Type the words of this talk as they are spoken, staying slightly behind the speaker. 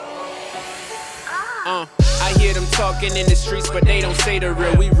I hear them talking in the streets, but they don't say the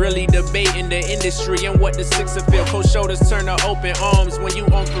real. We really debating the industry and what the sixer feel. Cold shoulders turn to open arms when you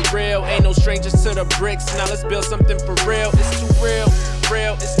on for real. Ain't no strangers to the bricks. Now let's build something for real. It's too real,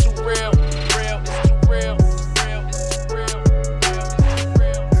 real, it's too real, real, it's too real. Real, it's too real, real, it's too real,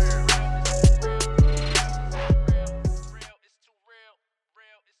 real, it's too real, real, it's too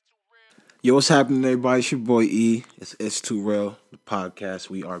real. Yo, what's happening, everybody? It's your boy E. It's Too Real, the podcast.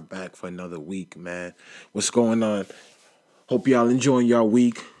 We are back for another week, man. What's going on? Hope y'all enjoying y'all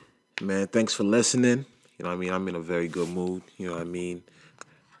week, man. Thanks for listening. You know what I mean? I'm in a very good mood. You know what I mean?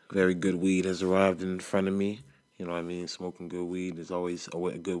 Very good weed has arrived in front of me. You know what I mean? Smoking good weed is always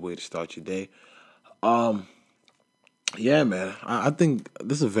a good way to start your day. Yeah, man. I think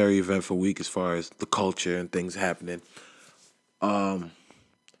this is a very eventful week as far as the culture and things happening.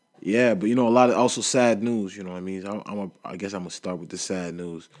 Yeah, but a lot of also sad news. You know what I mean? I guess I'm gonna start with the sad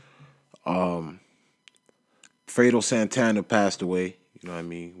news. Fredo Santana passed away. You know what I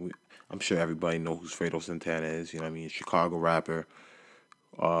mean? I'm sure everybody knows who Fredo Santana is. You know what I mean? Chicago rapper,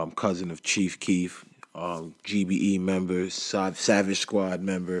 cousin of Chief Keef, GBE member, Savage Squad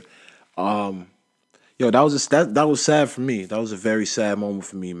member. That was sad for me. That was a very sad moment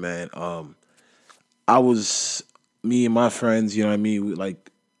for me, man. I was Me and my friends. You know what I mean?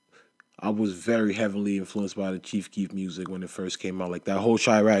 I was very heavily influenced by the Chief Keef music when it first came out. Like that whole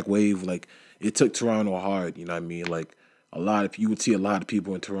Chirac wave, like it took Toronto hard. You know what I mean? Like you would see a lot of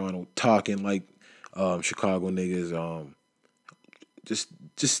people in Toronto talking like Chicago niggas.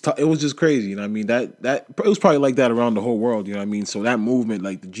 It was just crazy. You know what I mean? That it was probably like that around the whole world. You know what I mean? So that movement,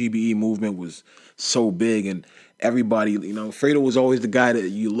 like the GBE movement, was so big, and everybody, Fredo was always the guy that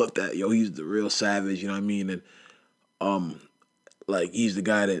you looked at. Yo, he's the real savage. You know what I mean? And like he's the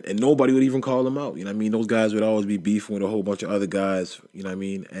guy and nobody would even call him out. You know what I mean? Those guys would always be beefing with a whole bunch of other guys. You know what I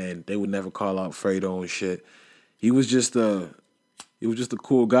mean? And they would never call out Fredo and shit. He was just a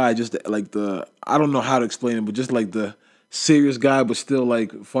cool guy. I don't know how to explain it, but just like the serious guy, but still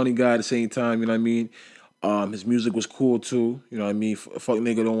like funny guy at the same time. You know what I mean? His music was cool too. You know what I mean? Fuck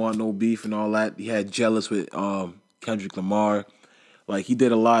nigga don't want no beef and all that. He had Jealous with Kendrick Lamar. Like he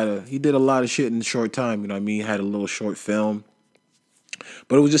did a lot of shit in a short time. You know what I mean? He had a little short film.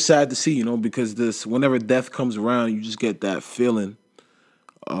 But it was just sad to see, because whenever death comes around, you just get that feeling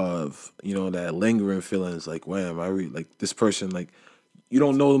of, that lingering feeling. It's like, wham, like this person, like you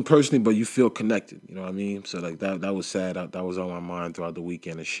don't know them personally, but you feel connected. You know what I mean? So like that was sad. That was on my mind throughout the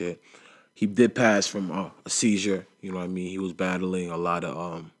weekend and shit. He did pass from a seizure. You know what I mean? He was battling a lot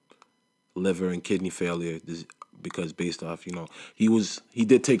of liver and kidney failure because based off, he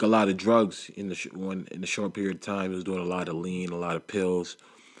did take a lot of drugs in the short period of time. He was doing a lot of lean, a lot of pills.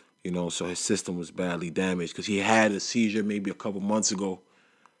 So his system was badly damaged because he had a seizure maybe a couple months ago.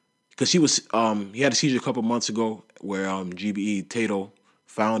 Because he had a seizure a couple months ago where GBE Tato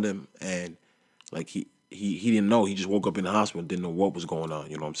found him, and like he didn't know. He just woke up in the hospital and didn't know what was going on.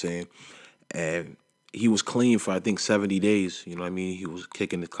 You know what I'm saying? And he was clean for I think 70 days. You know what I mean? He was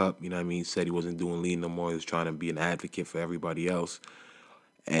kicking the cup. You know what I mean? He said he wasn't doing lean no more. He was trying to be an advocate for everybody else.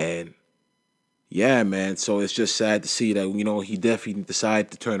 And yeah, man. So it's just sad to see that, he definitely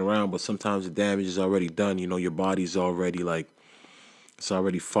decided to turn around, but sometimes the damage is already done. Your body's already it's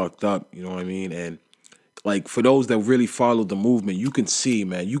already fucked up. You know what I mean? And like for those that really follow the movement, you can see,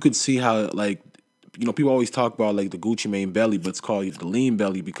 man. You can see how people always talk about like the Gucci Mane belly, but it's called the lean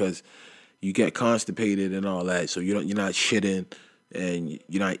belly because you get constipated and all that. So you're not shitting and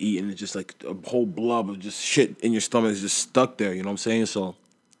you're not eating. It's just like a whole blob of just shit in your stomach is just stuck there. You know what I'm saying? So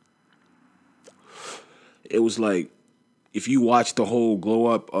it was like if you watch the whole glow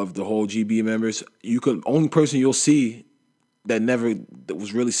up of the whole GB members, only person you'll see that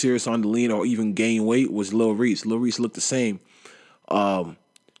was really serious on the lean or even gain weight was Lil Reese. Lil Reese looked the same. Ball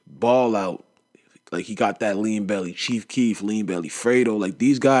Out, like he got that lean belly. Chief Keef, lean belly. Fredo, like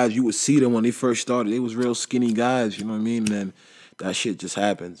these guys, you would see them when they first started. They was real skinny guys, you know what I mean? And then that shit just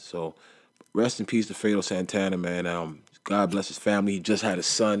happened. So rest in peace to Fredo Santana, man. God bless his family. He just had a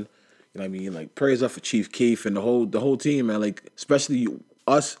son. You know what I mean? Like prayers up for Chief Keef and the whole team, man. Like especially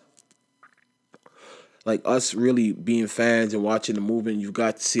us. Like us really being fans and watching the movement, you've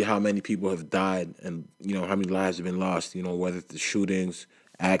got to see how many people have died and, how many lives have been lost, whether it's the shootings,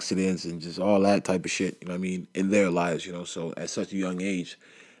 accidents, and just all that type of shit, you know what I mean, in their lives, So at such a young age,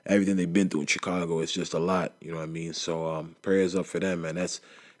 everything they've been through in Chicago is just a lot, you know what I mean? So prayers up for them, man. That's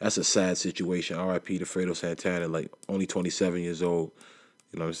a sad situation. R.I.P. to Fredo Santana, like only 27 years old.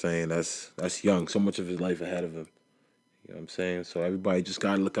 You know what I'm saying? That's young. So much of his life ahead of him. You know what I'm saying? So everybody just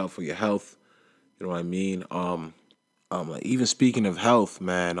gotta look out for your health. You know what I mean? Like even speaking of health,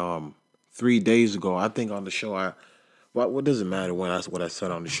 man, 3 days ago, I think on the show, what does it matter what I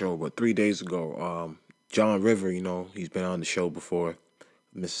said on the show? But 3 days ago, John River, he's been on the show before.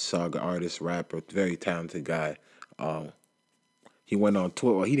 Mississauga artist, rapper, very talented guy. Um, he went on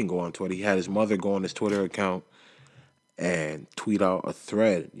Twitter. Well, he didn't go on Twitter. He had his mother go on his Twitter account and tweet out a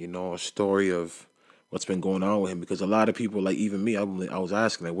thread, a story of what's been going on with him. Because a lot of people, like even me, I was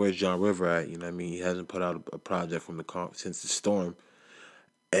asking, like, where's John River at? You know what I mean? He hasn't put out a project from since the storm.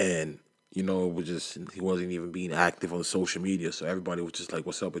 And, it was just, he wasn't even being active on social media. So everybody was just like,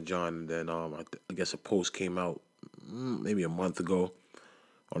 what's up with John? And then I guess a post came out maybe a month ago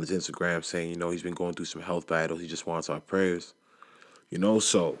on his Instagram saying, he's been going through some health battles. He just wants our prayers.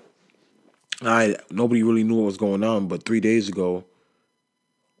 So nobody really knew what was going on, but 3 days ago,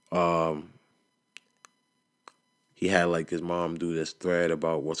 he had like his mom do this thread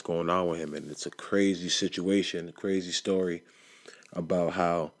about what's going on with him, and it's a crazy situation, a crazy story about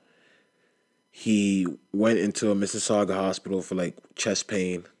how he went into a Mississauga hospital for like chest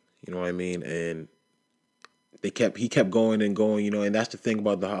pain, you know what I mean, and he kept going and going, and that's the thing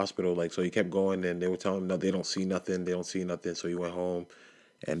about the hospital, like so he kept going, and they were telling him no, they don't see nothing, so he went home,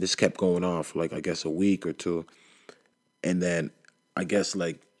 and this kept going on for like I guess a week or two, and then I guess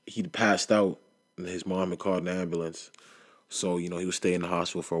like he passed out, and his mom had called an ambulance. So, he was staying in the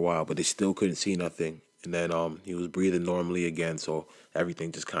hospital for a while, but they still couldn't see nothing. And then he was breathing normally again, so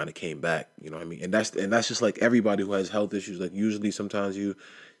everything just kind of came back, you know what I mean? And that's just like everybody who has health issues. Like usually sometimes you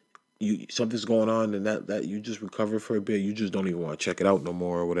something's going on and that you just recover for a bit. You just don't even want to check it out no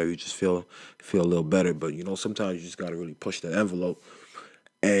more or whatever. You just feel a little better, but sometimes you just got to really push the envelope.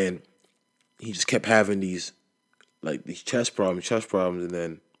 And he just kept having these chest problems, and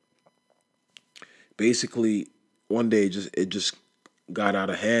then basically one day it just got out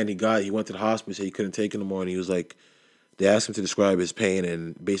of hand. He went to the hospital, said he couldn't take it no more, and he was like, they asked him to describe his pain,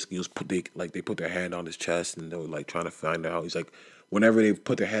 and basically they put their hand on his chest, and they were like trying to find out. He's like, whenever they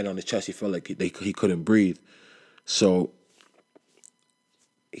put their hand on his chest, he felt like he couldn't breathe. So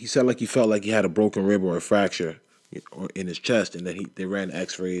he said like he felt like he had a broken rib or a fracture or in his chest, and then they ran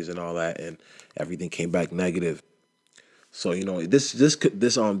X-rays and all that, and everything came back negative. So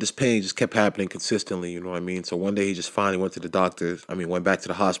this pain just kept happening consistently. You know what I mean? So one day he just finally went to the doctors. I mean, went back to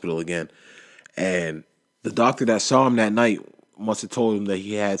the hospital again, and the doctor that saw him that night must have told him that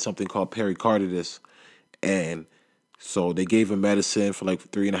he had something called pericarditis, and so they gave him medicine for like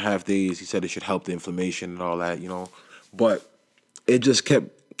 3.5 days. He said it should help the inflammation and all that. But it just kept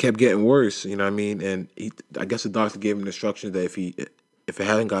getting worse. You know what I mean? And I guess the doctor gave him instructions that if it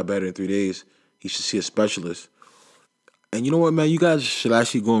hadn't got better in 3 days, he should see a specialist. And you know what, man? You guys should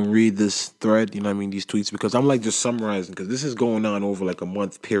actually go and read this thread, you know what I mean, these tweets, because I'm like just summarizing, because this is going on over like a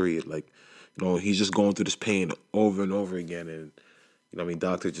month period. Like, he's just going through this pain over and over again. And,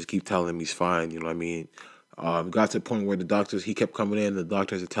 doctors just keep telling him he's fine, you know what I mean? Got to the point where he kept coming in, the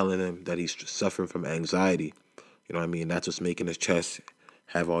doctors are telling him that he's suffering from anxiety, you know what I mean? That's what's making his chest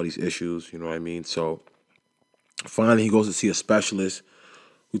have all these issues, you know what I mean? So finally he goes to see a specialist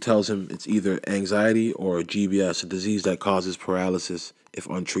who tells him it's either anxiety or GBS, a disease that causes paralysis if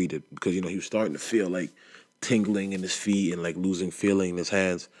untreated. Because, he was starting to feel like tingling in his feet and like losing feeling in his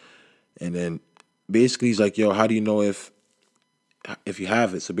hands. And then basically he's like, yo, how do you know if you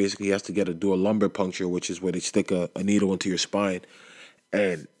have it? So basically he has to do a lumbar puncture, which is where they stick a needle into your spine.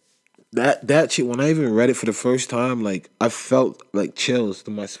 And that shit, when I even read it for the first time, like I felt like chills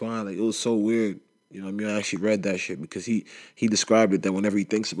through my spine. Like it was so weird. You know what I mean? I actually read that shit because he described it that whenever he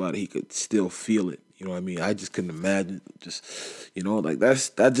thinks about it, he could still feel it. You know what I mean? I just couldn't imagine just, like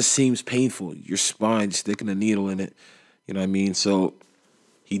that just seems painful. Your spine sticking a needle in it. You know what I mean? So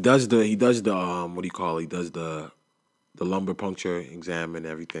he does the what do you call it? He does the lumbar puncture exam and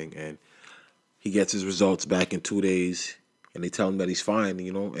everything, and he gets his results back in 2 days, and they tell him that he's fine.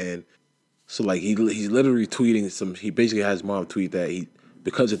 And so like he's literally tweeting some. He basically has his mom tweet that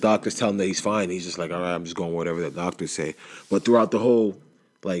because the doctors tell him that he's fine, he's just like, all right, I'm just going whatever the doctors say. But throughout the whole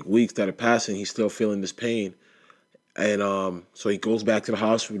like weeks that are passing, he's still feeling this pain, and so he goes back to the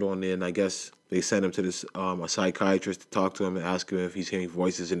hospital, and then I guess they send him to this a psychiatrist to talk to him and ask him if he's hearing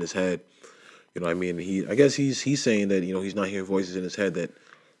voices in his head. You know what I mean? I guess he's saying that he's not hearing voices in his head, that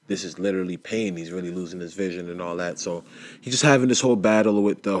this is literally pain. He's really losing his vision and all that. So he's just having this whole battle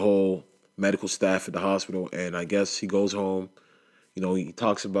with the whole medical staff at the hospital, and I guess he goes home. He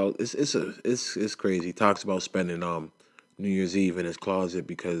talks about it's crazy. He talks about spending New Year's Eve in his closet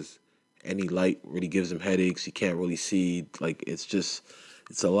because any light really gives him headaches. He can't really see. Like it's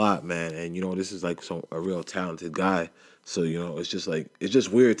a lot, man. And this is like a real talented guy. So it's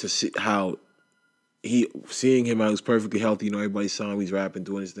just weird to see how seeing him out, he's perfectly healthy. Everybody saw him, he's rapping,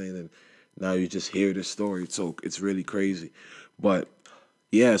 doing his thing, and Now you just hear the story, so it's really crazy. But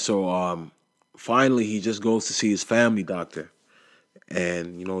yeah, so finally he just goes to see his family doctor,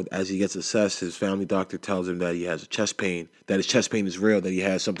 and as he gets assessed, his family doctor tells him that he has a chest pain, that his chest pain is real, that he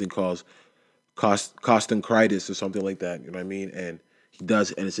has something called costochondritis or something like that. You know what I mean? And he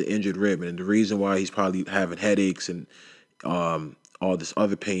does, and it's an injured rib, and the reason why he's probably having headaches and all this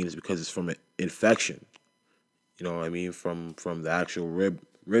other pain is because it's from an infection. You know what I mean? From the actual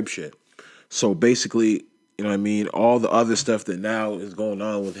rib shit. So basically, you know what I mean? All the other stuff that now is going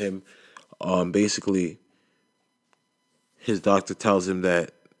on with him, basically, his doctor tells him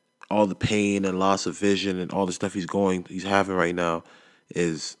that all the pain and loss of vision and all the stuff he's having right now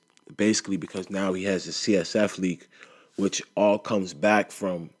is basically because now he has a CSF leak, which all comes back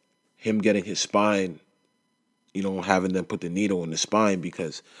from him getting his spine, having them put the needle in the spine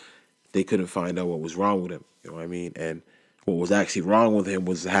because they couldn't find out what was wrong with him. You know what I mean? And what was actually wrong with him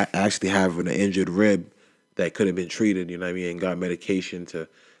was actually having an injured rib that could have been treated, you know what I mean, and got medication to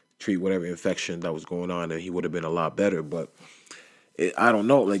treat whatever infection that was going on, and he would have been a lot better. But I don't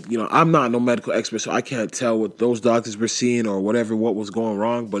know. Like, I'm not no medical expert, so I can't tell what those doctors were seeing or what was going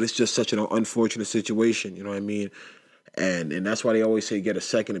wrong, but it's just such an unfortunate situation, you know what I mean? And that's why they always say get a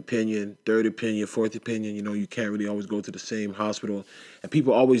second opinion, third opinion, fourth opinion. You can't really always go to the same hospital. And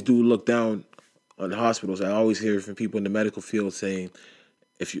people always do look down on the hospitals. I always hear from people in the medical field saying,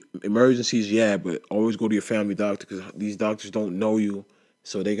 if you emergencies, yeah, but always go to your family doctor because these doctors don't know you.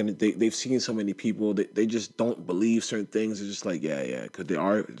 So they've seen so many people that they just don't believe certain things. They're just like, yeah, because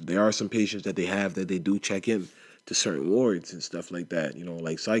there are some patients that they have that they do check in to certain wards and stuff like that,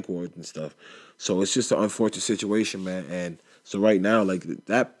 like psych wards and stuff. So it's just an unfortunate situation, man. And so right now, like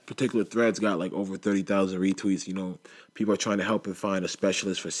that particular thread's got like over 30,000 retweets. People are trying to help him find a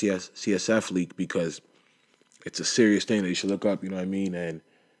specialist for CSF leak because it's a serious thing that you should look up. You know what I mean? And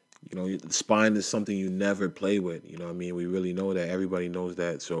the spine is something you never play with. You know what I mean? We really know that. Everybody knows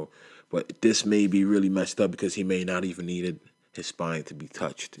that. So, but this may be really messed up because he may not even needed his spine to be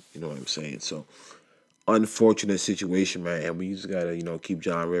touched. You know what I'm saying? So, unfortunate situation, man. And we just gotta, keep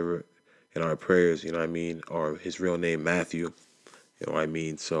John River in our prayers. You know what I mean? Or his real name, Matthew. You know what I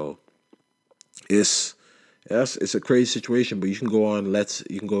mean? So, it's a crazy situation. But you can go on Let's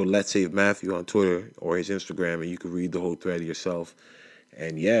Save Matthew on Twitter or his Instagram, and you can read the whole thread yourself.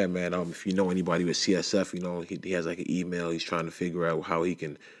 And yeah, man, if you know anybody with CSF, he has like an email. He's trying to figure out how he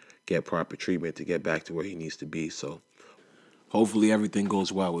can get proper treatment to get back to where he needs to be. So hopefully everything goes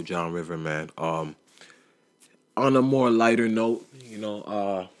well with John River, man. On a more lighter note,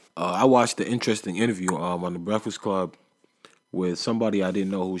 I watched an interesting interview on the Breakfast Club with somebody I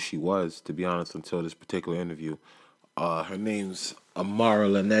didn't know who she was, to be honest, until this particular interview. Her name's Amara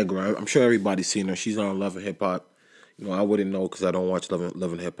La Negra. I'm sure everybody's seen her. She's on Love and Hip Hop. I wouldn't know because I don't watch Love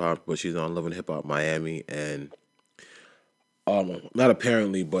and Hip Hop, but she's on Love and Hip Hop Miami, and not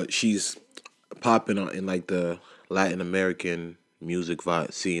apparently, but she's popping in like the Latin American music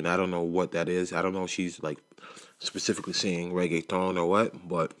vibe scene. I don't know what that is. I don't know if she's like specifically singing reggaeton or what,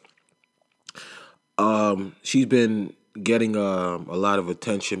 but she's been getting a lot of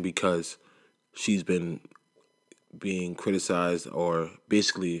attention because she's been being criticized or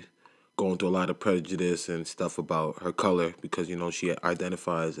basically going through a lot of prejudice and stuff about her color because, she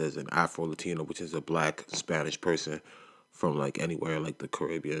identifies as an Afro-Latino, which is a black Spanish person from like anywhere like the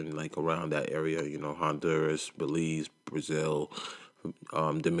Caribbean, like around that area, Honduras, Belize, Brazil,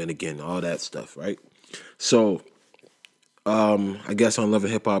 Dominican, all that stuff, right? So I guess on Love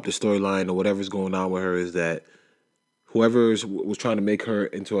and Hip Hop, the storyline or whatever's going on with her is that whoever was trying to make her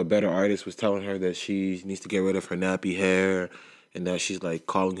into a better artist was telling her that she needs to get rid of her nappy hair and that she's like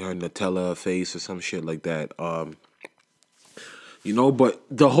calling her Nutella face or some shit like that. But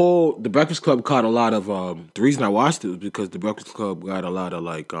the Breakfast Club caught a lot of the reason I watched it was because the Breakfast Club got a lot of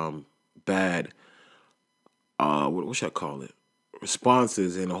like bad what should I call it?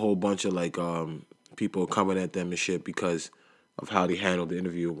 Responses and a whole bunch of like people coming at them and shit because of how they handled the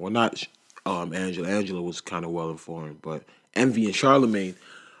interview. Well, not Angela. Angela was kind of well informed, but Envy and Charlemagne,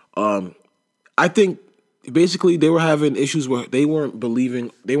 I think basically they were having issues where they weren't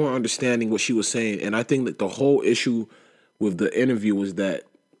understanding what she was saying, and I think that the whole issue with the interview was that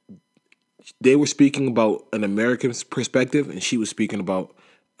they were speaking about an American perspective, and she was speaking about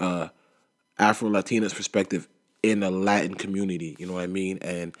Afro-Latina's perspective in a Latin community. You know what I mean?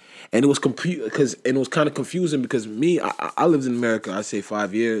 And it was it was kind of confusing because I lived in America, I say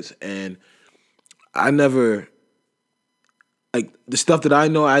 5 years, and I never like the stuff that I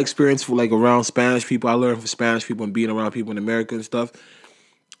know I experienced for like around Spanish people. I learned from Spanish people and being around people in America and stuff.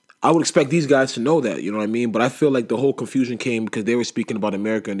 I would expect these guys to know that, you know what I mean? But I feel like the whole confusion came because they were speaking about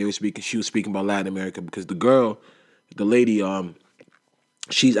America and she was speaking about Latin America because the lady,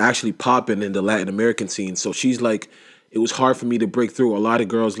 she's actually popping in the Latin American scene. So she's like, it was hard for me to break through. A lot of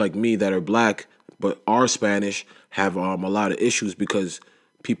girls like me that are black but are Spanish have a lot of issues because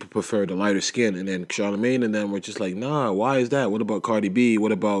people prefer the lighter skin. And then Charlamagne and them were just like, nah, why is that? What about Cardi B?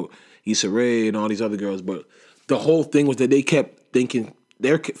 What about Issa Rae and all these other girls? But the whole thing was that they kept thinking,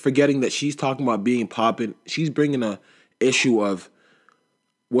 they're forgetting that she's talking about being popping. She's bringing a issue of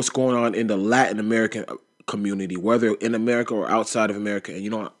what's going on in the Latin American community, whether in America or outside of America.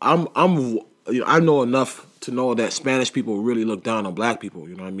 And I know enough to know that Spanish people really look down on black people.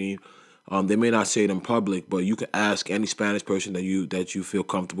 You know what I mean? They may not say it in public, but you can ask any Spanish person that you feel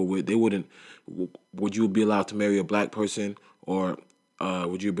comfortable with. They wouldn't. Would you be allowed to marry a black person, or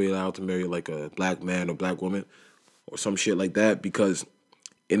would you be allowed to marry like a black man or black woman, or some shit like that? Because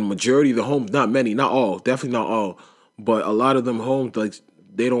in majority of the homes, not many, not all, definitely not all, but a lot of them homes, like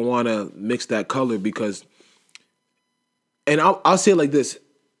they don't want to mix that color because, and I'll say it like this,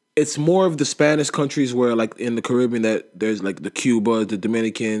 it's more of the Spanish countries where like in the Caribbean that there's like the Cubas, the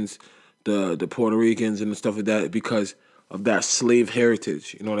Dominicans, the Puerto Ricans and stuff like that because of that slave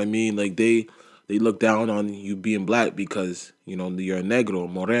heritage. You know what I mean? Like they look down on you being black because you're a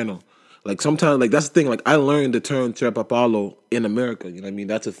negro, moreno. Like sometimes, like that's the thing. Like I learned the term "trepapalo" in America. You know what I mean?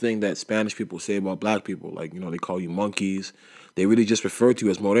 That's a thing that Spanish people say about black people. Like they call you monkeys. They really just refer to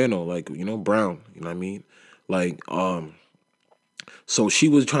you as moreno, like brown. You know what I mean? Like so she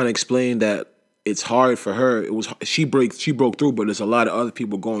was trying to explain that it's hard for her. It was she broke through, but there's a lot of other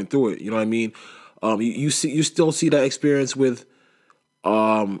people going through it. You know what I mean? You still see that experience with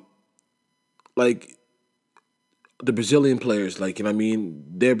like the Brazilian players, like you know what I mean,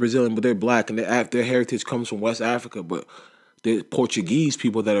 they're Brazilian, but they're black, and their heritage comes from West Africa. But they're Portuguese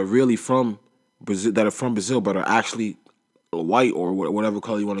people that are really from Brazil, but are actually white or whatever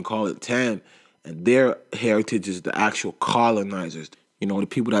color you want to call it, tan, and their heritage is the actual colonizers. The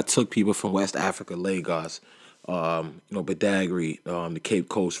people that took people from West Africa, Lagos, Badagry, the Cape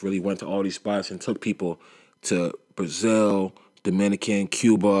Coast, really went to all these spots and took people to Brazil, Dominican,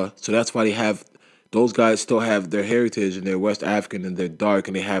 Cuba. So that's why those guys still have their heritage and they're West African and they're dark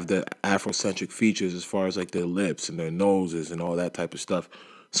and they have the Afrocentric features as far as like their lips and their noses and all that type of stuff.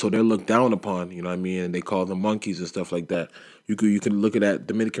 So they're looked down upon, you know what I mean? And they call them monkeys and stuff like that. You can look at that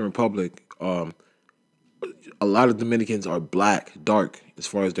Dominican Republic. A lot of Dominicans are black, dark as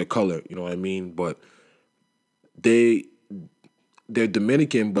far as their color, you know what I mean? But they're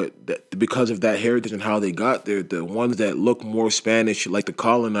Dominican, but because of that heritage and how they got there, the ones that look more Spanish, like the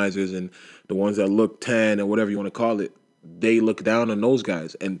colonizers, and the ones that look tan or whatever you want to call it, they look down on those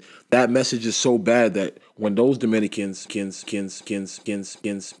guys. And that message is so bad that when those Dominicans because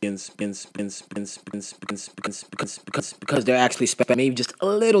they're actually maybe just a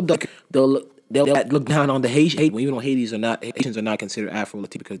little dark, they'll look down on the Haitian. Even though Haitians are not considered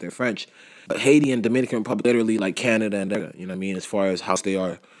Afro-Latino because they're French, but Haiti and Dominican Republic literally like Canada and you know what I mean, as far as how they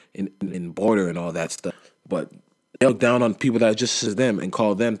are in border and all that stuff. But they look down on people that are just as them and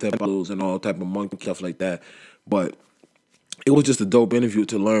call them Tepalos and all type of monkey stuff like that. But it was just a dope interview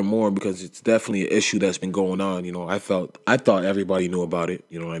to learn more because it's definitely an issue that's been going on. I thought everybody knew about it.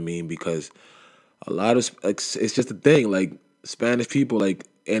 You know what I mean? Because a lot of it's just a thing. Like Spanish people, like,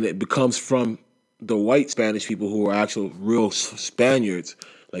 and it becomes from the white Spanish people who are actual real Spaniards.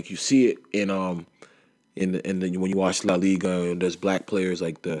 Like you see it when you watch La Liga and there's black players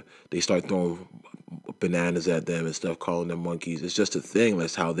like they start throwing bananas at them and stuff, calling them monkeys. It's just a thing.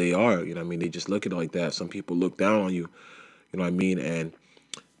 That's how they are. You know what I mean? They just look at it like that. Some people look down on you. You know what I mean? And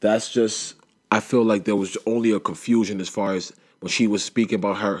that's just, I feel like there was only a confusion as far as when she was speaking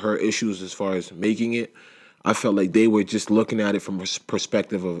about her issues as far as making it. I felt like they were just looking at it from a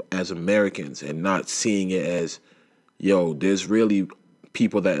perspective of as Americans and not seeing it as, yo, there's really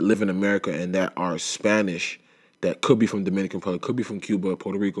people that live in America and that are Spanish that could be from Dominican Republic, could be from Cuba,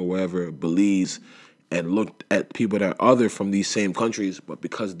 Puerto Rico, wherever, Belize, and looked at people that are other from these same countries, but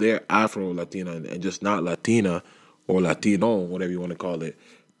because they're Afro-Latina and just not Latina or Latino, whatever you want to call it,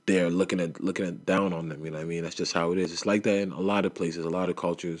 they're looking at down on them. You know what I mean? That's just how it is. It's like that in a lot of places, a lot of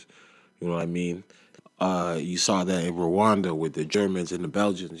cultures. You know what I mean? You saw that in Rwanda with the Germans and the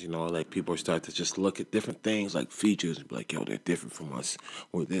Belgians. Like people start to just look at different things like features and be like, yo, they're different from us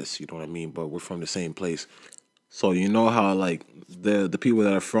or this. You know what I mean? But we're from the same place. So you know how like the people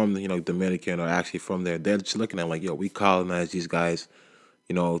that are from Dominican are actually from there. They're just looking at like, yo, we colonized these guys.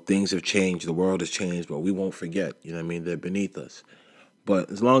 Things have changed, the world has changed, but we won't forget. You know what I mean? They're beneath us.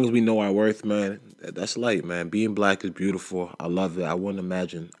 But as long as we know our worth, man, that's light, man. Being black is beautiful. I love it. I wouldn't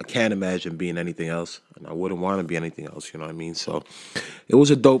imagine. I can't imagine being anything else, and I wouldn't want to be anything else. You know what I mean? So, it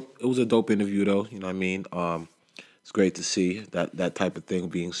was a dope. It was a dope interview, though. You know what I mean? It's great to see that type of thing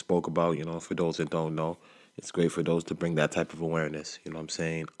being spoke about. You know, for those that don't know, it's great for those to bring that type of awareness. You know what I'm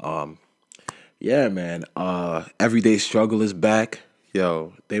saying? Yeah, man. Everyday struggle is back.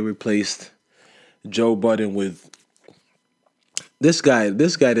 Yo, they replaced Joe Budden with this guy.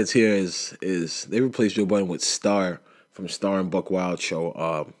 This guy that's here is they replaced Joe Budden with Star from Star and Buck Wild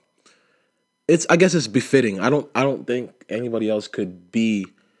show. It's I guess it's befitting. I don't think anybody else could be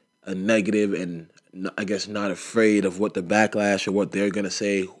a negative and I guess not afraid of what the backlash or what they're gonna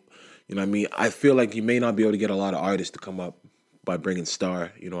say. You know what I mean? I feel like you may not be able to get a lot of artists to come up by bringing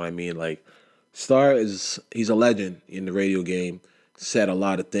Star. You know what I mean? Like Star is he's a legend in the radio game. Said a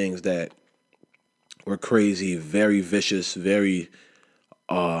lot of things that were crazy, very vicious, very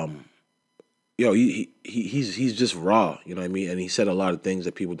yo, he's just raw, you know what I mean? And he said a lot of things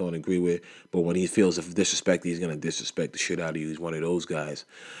that people don't agree with, but when he feels if disrespect, he's gonna disrespect the shit out of you. He's one of those guys.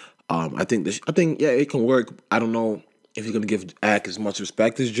 I think yeah, it can work. I don't know if he's gonna give Ack as much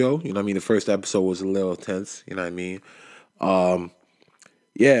respect as Joe. You know what I mean? The first episode was a little tense. You know what I mean?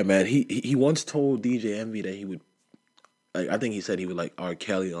 Yeah, man. He once told DJ Envy that he would like I think he said he would like R.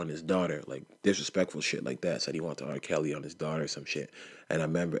 Kelly on his daughter, like disrespectful shit like that. Said he wanted to R. Kelly on his daughter or some shit. And I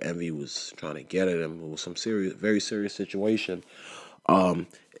remember Envy was trying to get at him. It was some serious, very serious situation. Um,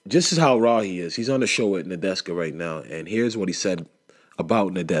 just as how raw he is. He's on the show with Nadeska right now, and here's what he said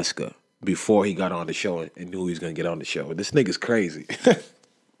about Nadeska before he got on the show and knew he was gonna get on the show. This nigga's crazy.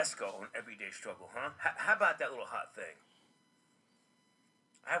 Let's go on Everyday Struggle, huh? How about that little hot thing?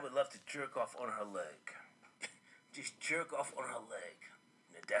 I would love to jerk off on her leg. Just jerk off on her leg.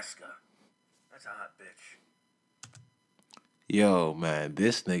 Nadeska. That's a hot bitch. Yo, man,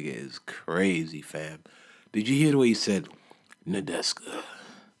 this nigga is crazy, fam. Did you hear the way he said Nadeska?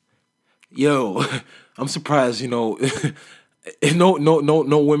 Yo, I'm surprised. No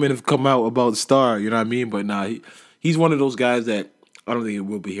women have come out about Star. You know what I mean? But nah, he's one of those guys that I don't think he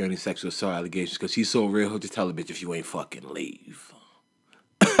will be hearing any sexual assault allegations because he's so real. He'll just tell a bitch if you ain't fucking leave.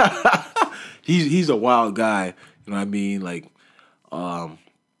 He's a wild guy. You know what I mean? Like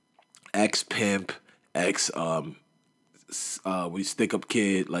ex pimp, ex we stick up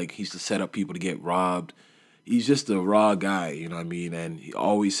kid. Like he used to set up people to get robbed. He's just a raw guy, you know what I mean? And he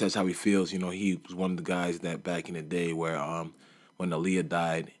always says how he feels. You know, he was one of the guys that back in the day where when Aaliyah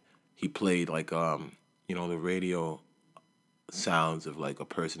died, he played like the radio sounds of like a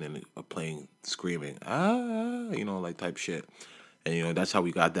person in a plane screaming, like type shit. And that's how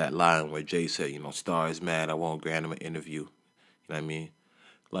we got that line where Jay said, Star is mad, I won't grant him an interview. You know what I mean?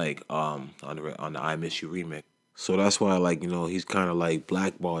 Like on the I Miss You remix. So that's why, like, he's kind of like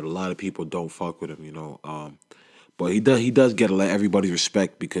blackballed. A lot of people don't fuck with him. But he does get everybody's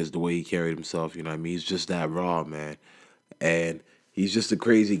respect because the way he carried himself. You know what I mean? He's just that raw, man, and he's just a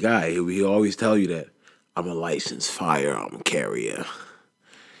crazy guy. He always tell you that I'm a licensed firearm carrier,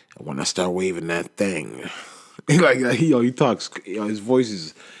 and when I start waving that thing, he talks. His voice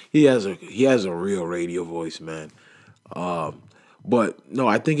is he has a real radio voice, man. But no,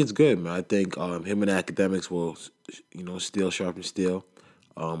 I think it's good, man. I think him and Academics will, steel sharpen steel.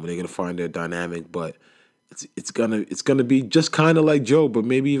 They're gonna find their dynamic, but it's gonna be just kind of like Joe, but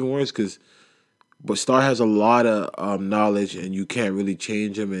maybe even worse but Star has a lot of knowledge, and you can't really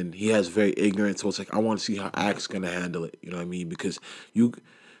change him, and he has very ignorant. So it's like I want to see how Act's gonna handle it. You know what I mean? Because you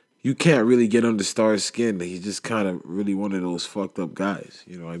can't really get under Star's skin. He's just kind of really one of those fucked up guys.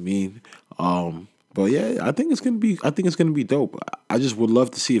 You know what I mean? But yeah, I think it's gonna be dope. I just would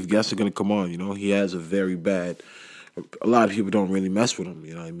love to see if guests are gonna come on. He has a very bad. A lot of people don't really mess with him.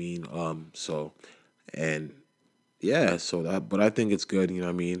 You know what I mean? And yeah, but I think it's good. You know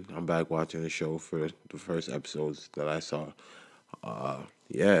what I mean? I'm back watching the show for the first episodes that I saw.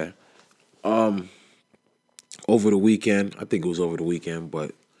 Yeah. Over the weekend, I think it was over the weekend,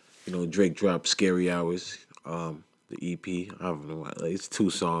 but Drake dropped "Scary Hours," the EP. I don't know, it's 2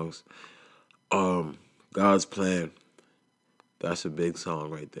 songs. God's Plan. That's a big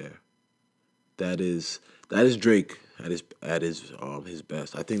song right there. That is Drake at his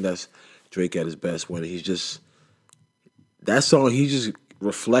best. I think that's Drake at his best when he's just that song. He's just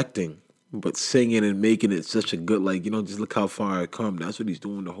reflecting, but singing and making it such a good just look how far I come. That's what he's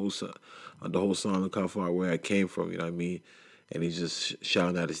doing the whole song. Look how far where I came from. You know what I mean? And he's just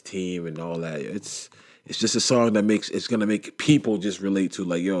shouting at his team and all that. It's just a song that it's gonna make people just relate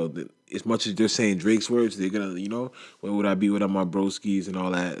to as much as they're saying Drake's words, they're gonna where would I be without my broskies and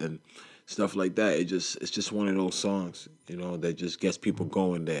all that. And stuff like that. It's just one of those songs, you know, that just gets people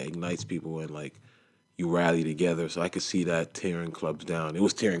going, that ignites people, and like you rally together. So I could see that tearing clubs down. It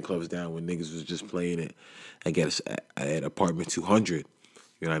was tearing clubs down when niggas was just playing it, I guess, at apartment 200.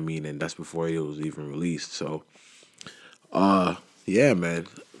 You know what I mean? And that's before it was even released. So yeah, man,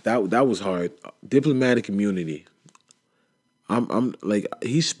 that was hard. Diplomatic immunity. I'm like,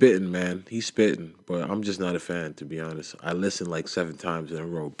 he's spitting, man. He's spitting, but I'm just not a fan, to be honest. I listened like 7 times in a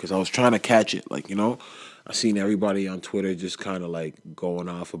row because I was trying to catch it. Like, you know, I seen everybody on Twitter just kind of like going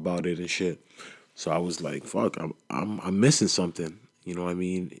off about it and shit. So I was like, fuck, I'm missing something. You know what I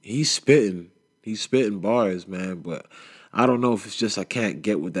mean? He's spitting bars, man. But I don't know if it's just I can't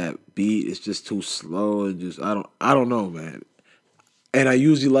get with that beat. It's just too slow and just I don't know, man. And I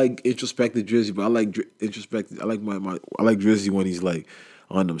usually like introspective Drizzy, but I like introspective. I like I like Drizzy when he's like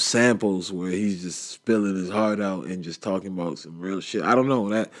on them samples where he's just spilling his heart out and just talking about some real shit. I don't know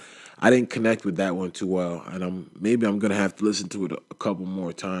that I didn't connect with that one too well, and I'm gonna have to listen to it a couple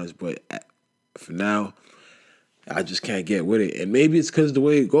more times. But for now, I just can't get with it, and maybe it's because the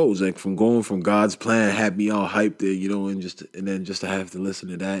way it goes, like from going from God's plan had me all hyped there, you know, and then just to have to listen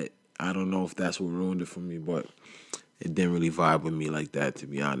to that. I don't know if that's what ruined it for me, but it didn't really vibe with me like that, to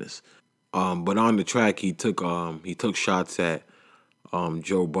be honest. But on the track, he took shots at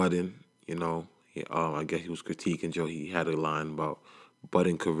Joe Budden. You know, I guess he was critiquing Joe. He had a line about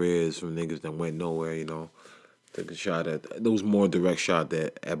budding careers from niggas that went nowhere. You know, took a shot at there was more direct shot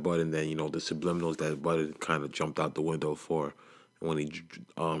at Budden than, you know, the subliminals that Budden kind of jumped out the window for when he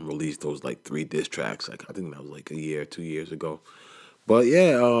released those like 3 diss tracks. Like I think that was like a year, 2 years ago. But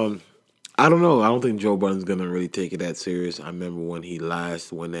yeah, I don't know. I don't think Joe Budden's gonna really take it that serious. I remember when he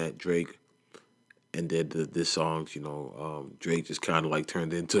last went at Drake and did this songs. You know, Drake just kind of like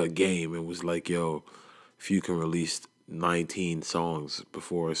turned it into a game and was like, "Yo, if you can release 19 songs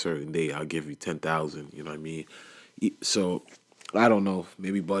before a certain date, I'll give you 10,000." You know what I mean? So I don't know.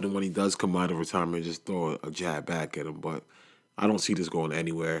 Maybe Budden, when he does come out of retirement, just throw a jab back at him. But I don't see this going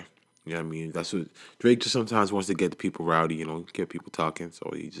anywhere. You know what I mean? That's what Drake just sometimes wants to get the people rowdy, you know, get people talking.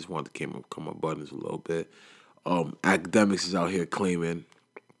 So he just wanted to come up Buttons a little bit. Academics is out here claiming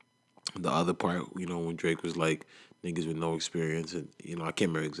the other part, you know, when Drake was like niggas with no experience, and you know, I can't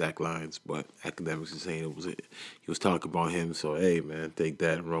remember exact lines, but Academics is saying he was talking about him. So hey, man, take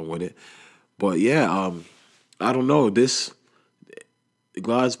that and run with it. But yeah, I don't know this.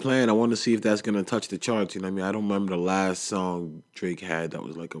 God's plan. I want to see if that's gonna touch the charts. You know what I mean? I don't remember the last song Drake had that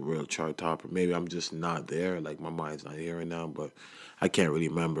was like a real chart topper. Maybe I'm just not there. Like my mind's not here right now, but I can't really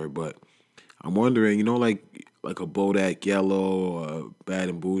remember. But I'm wondering, you know, like a Bodak Yellow or Bad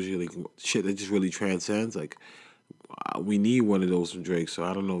and Bougie, like shit that just really transcends. Like we need one of those from Drake. So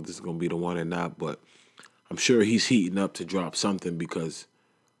I don't know if this is gonna be the one or not, but I'm sure he's heating up to drop something because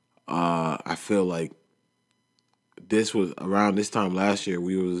I feel like this was around this time last year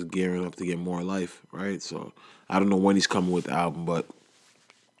we was gearing up to get More Life, right? So I don't know when he's coming with the album, but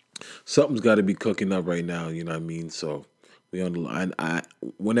something's got to be cooking up right now. You know what I mean? So we on the line.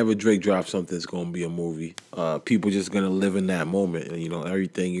 Whenever Drake drops something, it's gonna be a movie. People just gonna live in that moment, and you know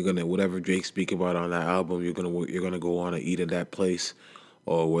everything. You're gonna whatever Drake speak about on that album, you're gonna go on and eat at that place,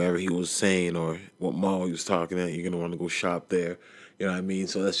 or wherever he was saying, or what mall he was talking at. You're gonna want to go shop there. You know what I mean?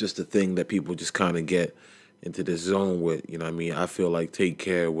 So that's just the thing that people just kind of get into this zone with. You know what I mean? I feel like Take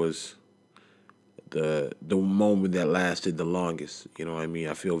Care was the moment that lasted the longest. You know what I mean?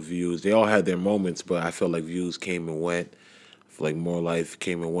 I feel Views, they all had their moments, but I feel like Views came and went. I feel like More Life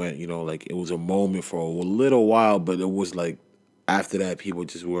came and went. You know, like it was a moment for a little while, but it was like after that, people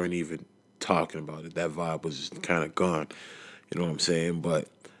just weren't even talking about it. That vibe was just kind of gone. You know what I'm saying? But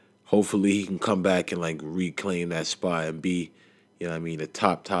hopefully he can come back and like reclaim that spot and be, you know what I mean, the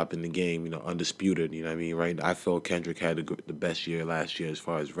top in the game, you know, undisputed, you know what I mean, right? I felt Kendrick had the best year last year as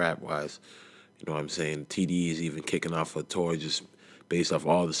far as rap-wise. You know what I'm saying? TD is even kicking off a tour just based off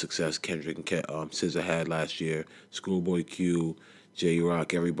all the success Kendrick and SZA had last year. Schoolboy Q, J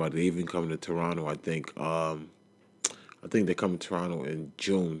Rock, everybody. They even coming to Toronto, I think. I think they come to Toronto in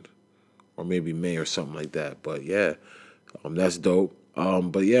June or maybe May or something like that. But yeah, that's dope.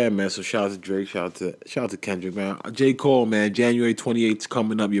 But yeah, man. So shout out to Drake, shout out to Kendrick, man. J. Cole, man. January 28th is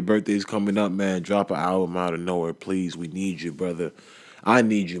coming up. Your birthday's coming up, man. Drop an album out of nowhere, please. We need you, brother. I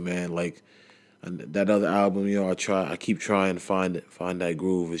need you, man. Like and that other album, you know, I keep trying to find that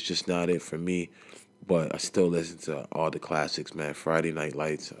groove. It's just not it for me. But I still listen to all the classics, man. Friday Night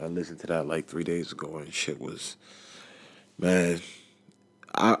Lights. I listened to that like 3 days ago, and shit was, man.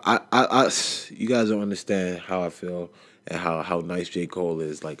 You guys don't understand how I feel and how nice J. Cole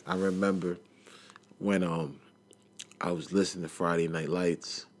is. Like I remember when I was listening to Friday Night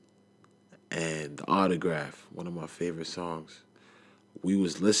Lights, and The Autograph, one of my favorite songs. We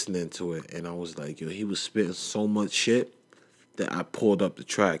was listening to it, and I was like, yo, he was spitting so much shit that I pulled up the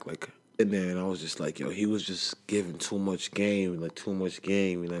track, like in there, and I was just like, yo, he was just giving too much game, like too much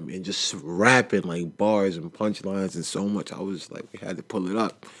game, you know what I mean? And just rapping like bars and punchlines and so much. I was like, we had to pull it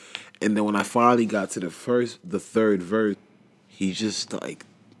up. And then when I finally got to the third verse, he just like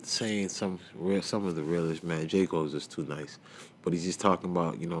saying some of the realest, man. J. Cole's just too nice. But he's just talking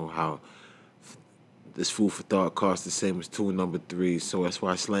about, how this food for thought costs the same as two number threes. So that's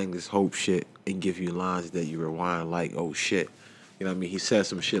why I slang this hope shit and give you lines that you rewind like, oh shit. You know what I mean? He said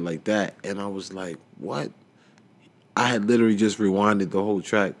some shit like that. And I was like, what? I had literally just rewinded the whole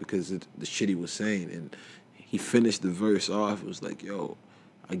track because of the shit he was saying. And he finished the verse off. It was like, yo,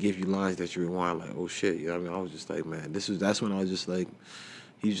 I give you lines that you rewind like, oh shit. You know what I mean? I was just like, man, that's when I was just like,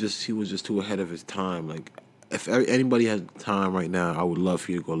 he was just too ahead of his time. Like, if anybody has time right now, I would love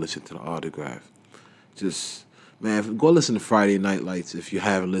for you to go listen to The Autograph. Just, man, go listen to Friday Night Lights if you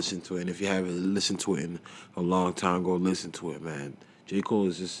haven't listened to it. And if you haven't listened to it in a long time, go listen to it, man. J. Cole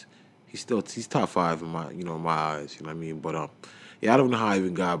is just, he's top five in my eyes, you know what I mean? But yeah, I don't know how I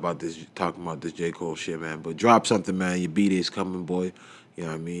even got about this, talking about this J. Cole shit, man. But drop something, man. Your B-Day's coming, boy. You know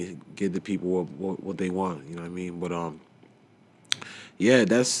what I mean? Give the people what they want, you know what I mean? But yeah,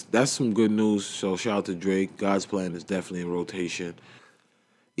 that's some good news. So shout out to Drake. God's plan is definitely in rotation.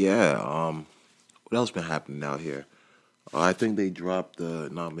 Yeah, what else been happening out here? I think they dropped the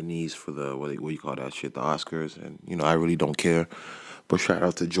nominees for the what do you call that shit, the Oscars, and I really don't care. But shout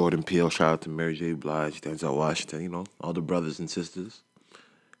out to Jordan Peele, shout out to Mary J. Blige, Denzel Washington, all the brothers and sisters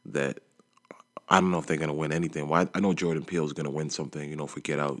that I don't know if they're gonna win anything. Well, I know Jordan Peele is gonna win something, for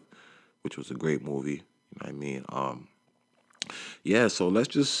Get Out, which was a great movie. You know what I mean? Yeah, so let's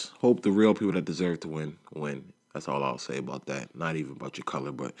just hope the real people that deserve to win. That's all I'll say about that. Not even about your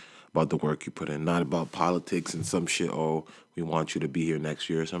color, but about the work you put in. Not about politics and some shit. Oh, we want you to be here next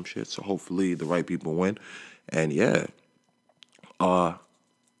year or some shit. So hopefully the right people win. And yeah, uh,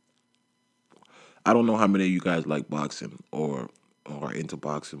 I don't know how many of you guys like boxing or are into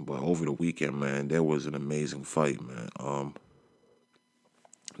boxing, but over the weekend, man, there was an amazing fight, man.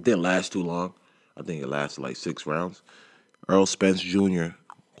 It didn't last too long. I think it lasted like 6 rounds. Earl Spence Jr.,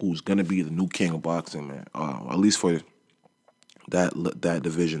 who's gonna be the new king of boxing, man. At least for that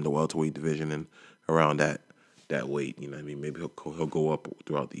division, the welterweight division, and around that weight. You know what I mean? Maybe he'll go up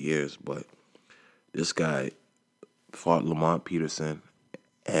throughout the years, but this guy fought Lamont Peterson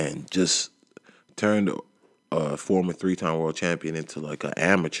and just turned a former 3-time world champion into like an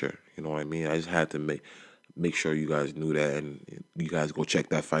amateur. You know what I mean? I just had to make sure you guys knew that, and you guys go check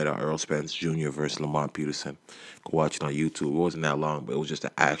that fight out, Earl Spence Jr. versus Lamont Peterson. Go watch it on YouTube. It wasn't that long, but it was just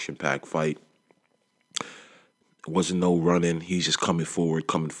an action-packed fight. It wasn't no running. He's just coming forward.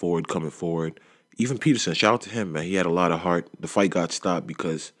 Even Peterson, shout out to him, man. He had a lot of heart. The fight got stopped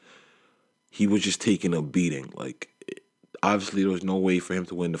because he was just taking a beating. Like, obviously, there was no way for him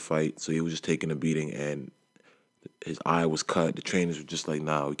to win the fight, so he was just taking a beating, and his eye was cut. The trainers were just like,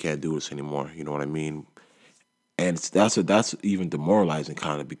 nah, we can't do this anymore. You know what I mean? And that's even demoralizing,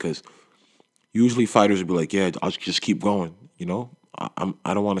 kind of, because usually fighters would be like, yeah, I'll just keep going.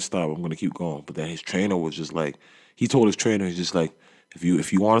 I don't want to stop. I'm gonna keep going. But then his trainer was just like, he told his trainer, he's just like, if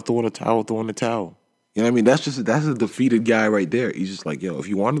you want to throw in the towel, throw in the towel. You know what I mean? That's a defeated guy right there. He's just like, yo, if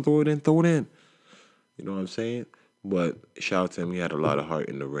you want to throw it in, throw it in. You know what I'm saying? But shout out to him. He had a lot of heart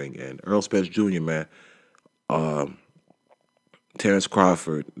in the ring. And Earl Spence Jr., man, Terrence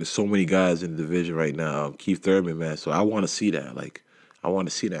Crawford. There's so many guys in the division right now. Keith Thurman, man. So I want to see that. Like, I want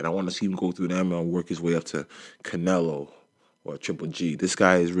to see that. I want to see him go through them and work his way up to Canelo or Triple G. This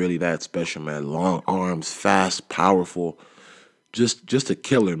guy is really that special, man. Long arms, fast, powerful. Just a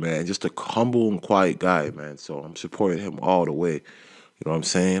killer, man. Just a humble and quiet guy, man. So I'm supporting him all the way. You know what I'm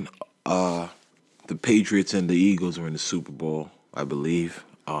saying? The Patriots and the Eagles are in the Super Bowl, I believe.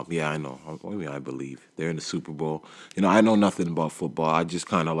 Yeah, I know. What do you mean I believe? They're in the Super Bowl. I know nothing about football. I just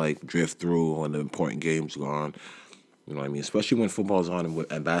kind of like drift through when the important games go on. You know what I mean? Especially when football's on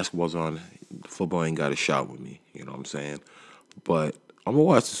and basketball's on. Football ain't got a shot with me. You know what I'm saying? But I'm going to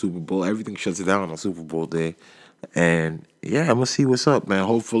watch the Super Bowl. Everything shuts it down on Super Bowl day. And yeah, I'm going to see what's up, man.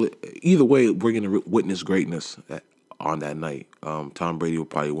 Hopefully, either way, we're going to witness greatness on that night. Tom Brady will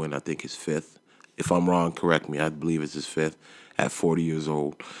probably win, I think, his fifth. If I'm wrong, correct me. I believe it's his fifth at 40 years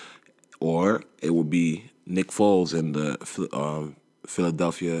old. Or it will be Nick Foles and the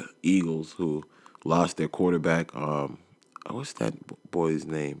Philadelphia Eagles, who lost their quarterback. What's that boy's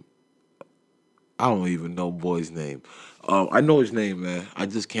name? I don't even know boy's name. I know his name, man. I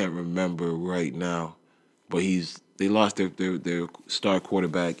just can't remember right now. But they lost their star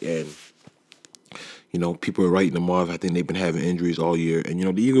quarterback, and People are writing them off. I think they've been having injuries all year. And,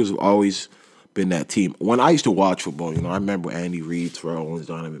 the Eagles have always been that team. When I used to watch football, I remember Andy Reid, Terrell Owens,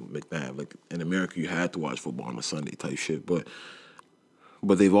 Donovan McNabb. Like, in America, you had to watch football on a Sunday type shit. But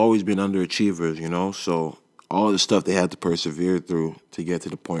they've always been underachievers. So all the stuff they had to persevere through to get to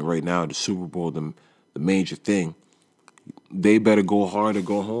the point right now, the Super Bowl, the major thing, they better go hard or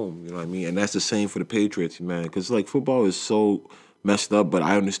go home. You know what I mean? And that's the same for the Patriots, man. Because, like, football is so messed up, but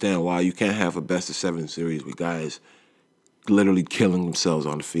I understand why you can't have a best-of-7 series with guys literally killing themselves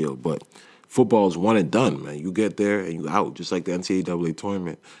on the field. But football is one and done, man. You get there and you out, just like the NCAA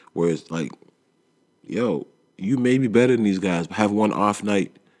tournament, where it's like, yo, you may be better than these guys, but have one off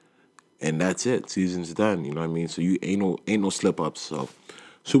night, and that's it. Season's done. You know what I mean? So you ain't no slip ups. So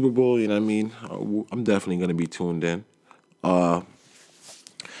Super Bowl, you know what I mean? I'm definitely gonna be tuned in. I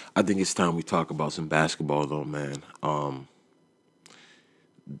think it's time we talk about some basketball, though, man.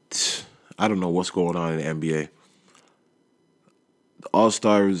 I don't know what's going on in the NBA. The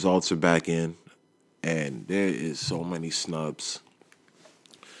All-Star results are back in, and there is so many snubs.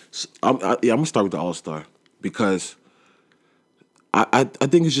 So, I'm gonna start with the All-Star because I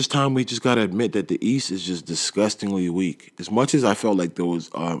think it's just time we just gotta admit that the East is just disgustingly weak. As much as I felt like there was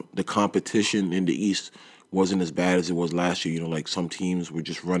the competition in the East wasn't as bad as it was last year. Like some teams were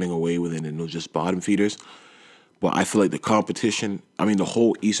just running away with it and it was just bottom feeders. But I feel like the competition, the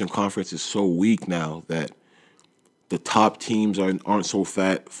whole Eastern Conference is so weak now that the top teams aren't so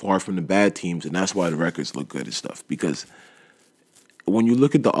far from the bad teams, and that's why the records look good and stuff. Because when you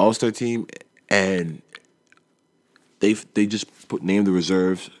look at the All-Star team and they just named the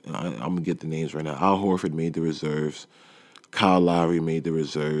reserves, I'm going to get the names right now. Al Horford made the reserves. Kyle Lowry made the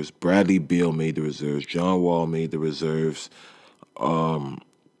reserves. Bradley Beal made the reserves. John Wall made the reserves. Porzingis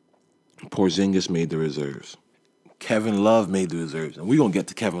made the reserves. Kevin Love made the reserves. And we're going to get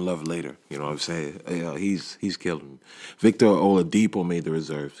to Kevin Love later. You know what I'm saying? Yeah, he's killing me. Victor Oladipo made the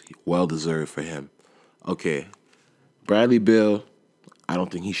reserves. Well-deserved for him. Okay. Bradley Beal, I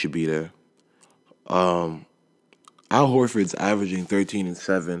don't think he should be there. Al Horford's averaging 13 and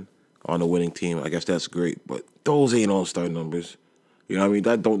 7 on a winning team. I guess that's great, but those ain't All-Star numbers. You know what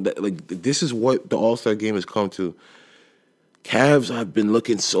I mean? This is what the All-Star game has come to. Cavs have been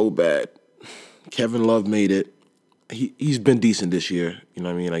looking so bad. Kevin Love made it. He's been decent this year. You know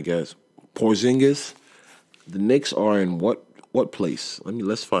what I mean? I guess Porzingis. The Knicks are in what place?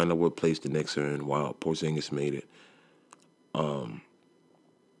 Let's find out what place the Knicks are in. Wow, Porzingis made it.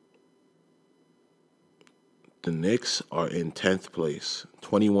 The Knicks are in 10th place,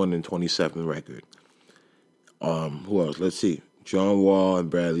 21 and 27 record. Who else? Let's see. John Wall and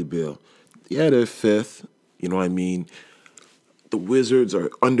Bradley Beal. Yeah, they're 5th. You know what I mean? The Wizards are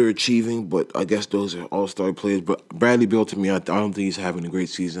underachieving, but I guess those are all-star players. But Bradley Beal, to me, I don't think he's having a great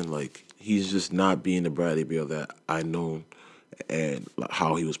season. Like, he's just not being the Bradley Beal that I know and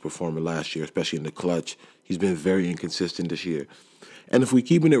how he was performing last year, especially in the clutch. He's been very inconsistent this year. And if we're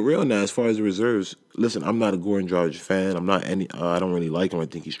keeping it real now, as far as the reserves, listen, I'm not a Goran Dragic fan. I don't really like him. I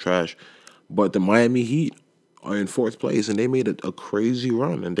think he's trash. But the Miami Heat are in 4th place, and they made a crazy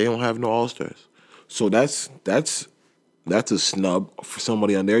run, and they don't have no All-Stars. So that's a snub for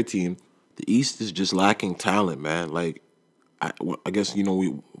somebody on their team. The East is just lacking talent, man. Like, I guess,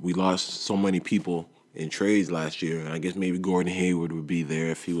 we lost so many people in trades last year, and I guess maybe Gordon Hayward would be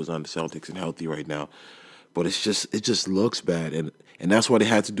there if he was on the Celtics and healthy right now. But it just looks bad, and that's why they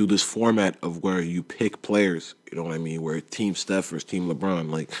had to do this format of where you pick players, you know what I mean, where Team Steph versus Team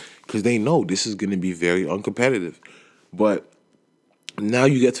LeBron, because they know this is going to be very uncompetitive. But now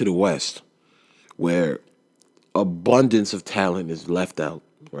you get to the West, where abundance of talent is left out,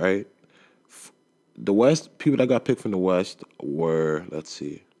 right? The West, people that got picked from the West were, let's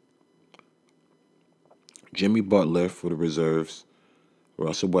see, Jimmy Butler for the reserves,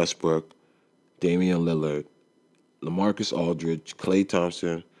 Russell Westbrook, Damian Lillard, LaMarcus Aldridge, Klay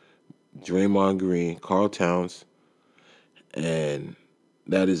Thompson, Draymond Green, Karl Towns, and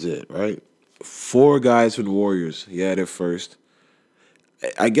that is it, right? 4 guys from the Warriors. Yeah, they're first.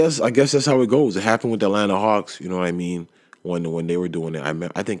 I guess that's how it goes. It happened with the Atlanta Hawks, you know what I mean, when they were doing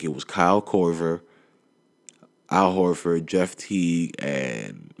it. I think it was Kyle Korver, Al Horford, Jeff Teague,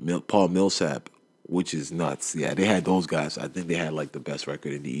 and Paul Millsap, which is nuts. Yeah, they had those guys. I think they had the best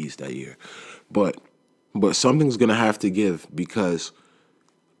record in the East that year. But something's going to have to give, because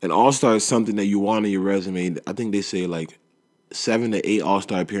an All-Star is something that you want on your resume. I think they say 7 to 8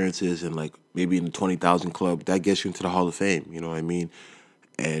 All-Star appearances and maybe in the 20,000 club. That gets you into the Hall of Fame, you know what I mean?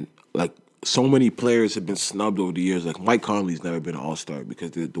 And so many players have been snubbed over the years. Mike Conley's never been an All-Star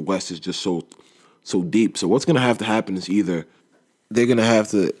because the West is just so deep. So what's going to happen is either they're gonna have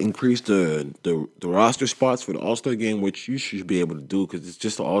to increase the roster spots for the All Star game, which you should be able to do because it's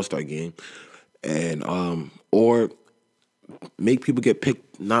just an All Star game, and or make people get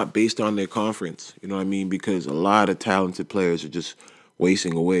picked not based on their conference. You know what I mean? Because a lot of talented players are just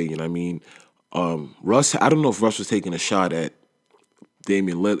wasting away. You know what I mean? Russ, I don't know if Russ was taking a shot at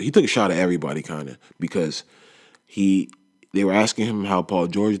Damian Lillard. He took a shot at everybody kind of because he they were asking him how Paul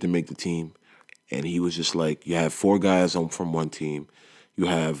George didn't make the team, and he was just like, you have four guys from one team. You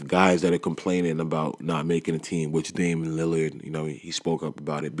have guys that are complaining about not making a team, which Damian Lillard, he spoke up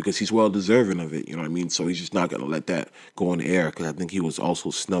about it because he's well deserving of it. You know what I mean? So he's just not going to let that go in the air because I think he was also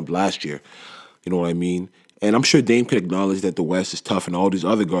snubbed last year. You know what I mean? And I'm sure Dame could acknowledge that the West is tough and all these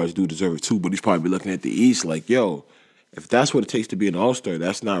other guards do deserve it too, but he's probably looking at the East like, yo, if that's what it takes to be an All-Star,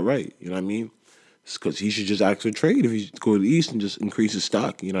 that's not right. You know what I mean? Because he should just ask for a trade if he go to the East and just increase his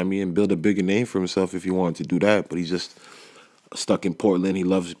stock, you know what I mean, and build a bigger name for himself if he wanted to do that. But he's just stuck in Portland. He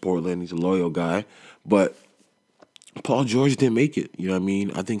loves Portland. He's a loyal guy. But Paul George didn't make it, you know what I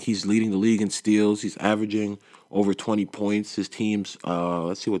mean? I think he's leading the league in steals. He's averaging over 20 points. His team's,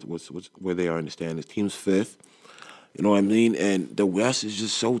 let's see where they are in the stand. His team's fifth, you know what I mean? And the West is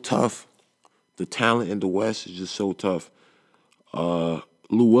just so tough. The talent in the West is just so tough.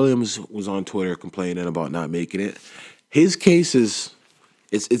 Lou Williams was on Twitter complaining about not making it. His case is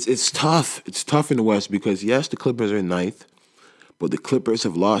it's tough. It's tough in the West because yes, the Clippers are in ninth, but the Clippers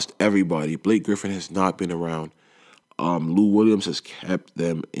have lost everybody. Blake Griffin has not been around. Lou Williams has kept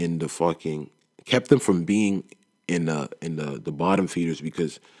them from being in the bottom feeders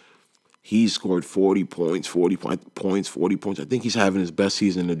because he scored 40 points. I think he's having his best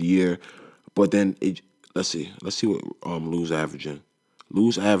season of the year. But then let's see what Lou's averaging.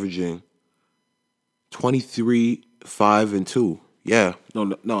 Lou's averaging 23, 5, and 2. Yeah,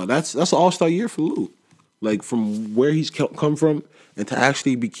 no, that's an all-star year for Lou. Like from where he's come from and to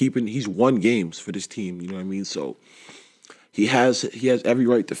actually be he's won games for this team. You know what I mean? So he has every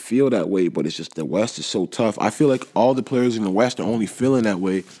right to feel that way. But it's just the West is so tough. I feel like all the players in the West are only feeling that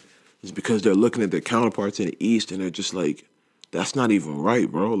way is because they're looking at their counterparts in the East and they're just like, that's not even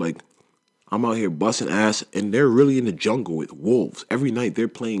right, bro. Like, I'm out here busting ass, and they're really in the jungle with wolves. Every night they're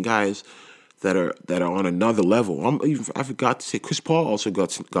playing guys that are on another level. I forgot to say Chris Paul also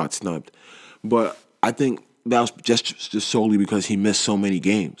got snubbed, but I think that was just solely because he missed so many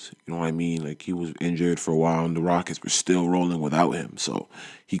games. You know what I mean? Like he was injured for a while, and the Rockets were still rolling without him, so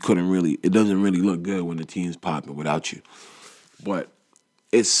he couldn't really. It doesn't really look good when the team's popping without you, but.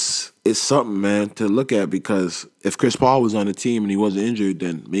 It's something, man, to look at because if Chris Paul was on the team and he wasn't injured,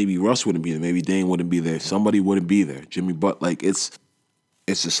 then maybe Russ wouldn't be there, maybe Dame wouldn't be there, somebody wouldn't be there. Jimmy Butler, like it's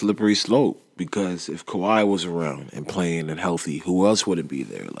a slippery slope because if Kawhi was around and playing and healthy, who else wouldn't be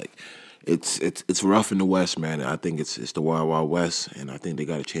there? Like it's rough in the West, man. I think it's the Wild Wild West, and I think they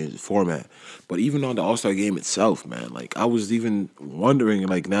got to change the format. But even on the All-Star game itself, man, like I was even wondering,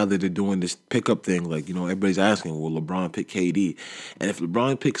 like now that they're doing this pickup thing, like everybody's asking, will LeBron pick KD? And if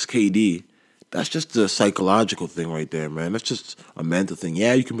LeBron picks KD, that's just a psychological thing right there, man. That's just a mental thing.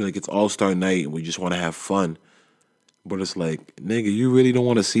 Yeah, you can be like, it's All-Star night and we just want to have fun. But it's like, nigga, you really don't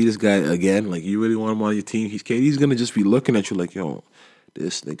want to see this guy again? Like, you really want him on your team? KD's going to just be looking at you like, yo,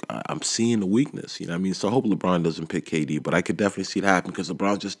 this nigga, I'm seeing the weakness. You know what I mean? So I hope LeBron doesn't pick KD, but I could definitely see it happen because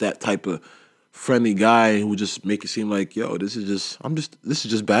LeBron's just that type of friendly guy who would just make it seem like, yo, this is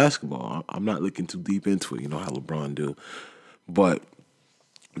just basketball. I'm not looking too deep into it. You know how LeBron do. But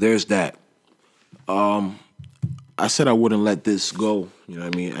there's that. I said I wouldn't let this go. You know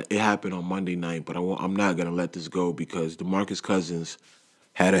what I mean? It happened on Monday night, but I'm not going to let this go because DeMarcus Cousins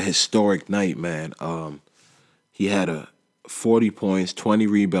had a historic night, man. He had 40 points, 20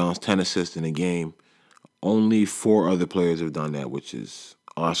 rebounds, 10 assists in a game. Only 4 other players have done that, which is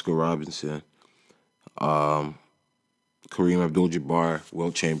Oscar Robertson, Kareem Abdul-Jabbar,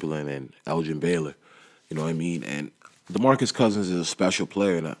 Wilt Chamberlain, and Elgin Baylor. You know what I mean? And DeMarcus Cousins is a special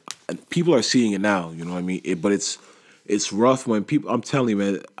player, and people are seeing it now. You know what I mean? But it's rough when people. I'm telling you,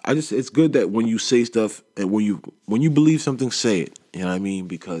 man. It's good that when you say stuff and when you believe something, say it. You know what I mean?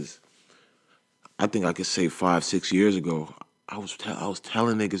 Because I think I could say 5-6 years ago, I was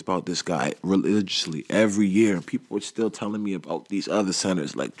telling niggas about this guy religiously every year, and people were still telling me about these other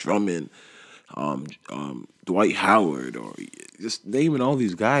centers like Drummond, Dwight Howard, or just naming all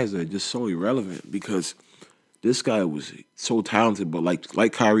these guys that are just so irrelevant because this guy was so talented, but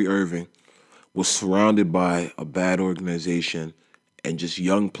like Kyrie Irving, was surrounded by a bad organization and just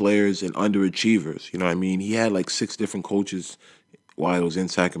young players and underachievers. You know what I mean? He had like 6 different coaches while he was in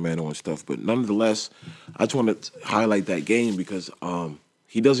Sacramento and stuff. But nonetheless, I just want to highlight that game because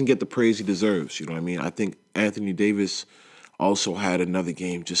he doesn't get the praise he deserves. You know what I mean? I think Anthony Davis also had another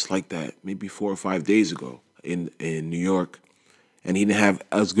game just like that, maybe 4 or 5 days ago in New York. And he didn't have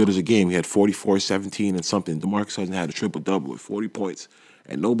as good as a game. He had 44, 17, and something. DeMarcus Cousins had a triple-double with 40 points,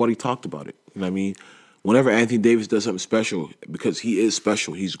 and nobody talked about it. You know what I mean? Whenever Anthony Davis does something special, because he is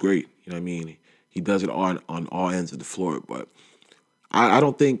special, he's great. You know what I mean? He does it on all ends of the floor. But I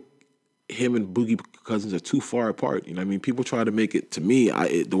don't think him and Boogie Cousins are too far apart. You know what I mean? People try to make it, to me,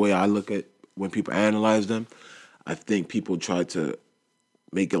 the way I look at when people analyze them, I think people try to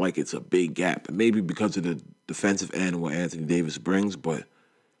make it like it's a big gap. Maybe because of the defensive end what Anthony Davis brings, but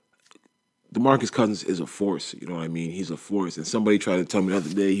DeMarcus Cousins is a force. You know what I mean? He's a force. And somebody tried to tell me the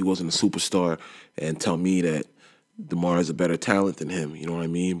other day he wasn't a superstar and tell me that DeMar is a better talent than him. You know what I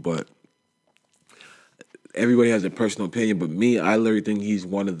mean? But everybody has their personal opinion. But me, I literally think he's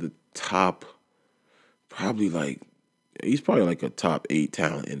one of the top, he's probably like a top 8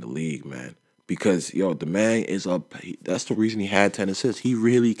 talent in the league, man. Because, the man is up. That's the reason he had 10 assists. He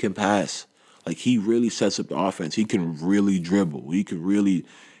really can pass. Like, he really sets up the offense. He can really dribble. He can really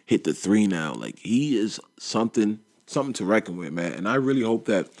hit the three now. Like, he is something to reckon with, man. And I really hope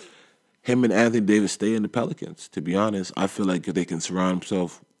that him and Anthony Davis stay in the Pelicans, to be honest. I feel like if they can surround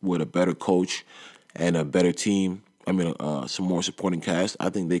themselves with a better coach and a better team, some more supporting cast, I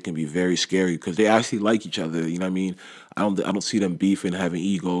think they can be very scary because they actually like each other. You know what I mean? I don't see them beefing, having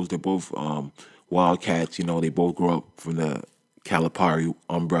egos. They're both Wildcats. They both grew up from the Calipari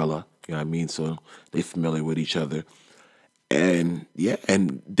umbrella. You know what I mean? So they're familiar with each other. And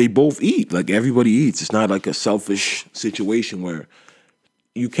and they both eat. Like, everybody eats. It's not like a selfish situation where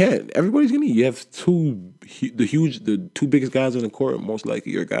you can't. Everybody's gonna eat. You have the two biggest guys on the court, most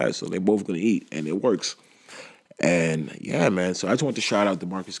likely your guys, so they're both gonna eat, and it works. And man, so I just want to shout out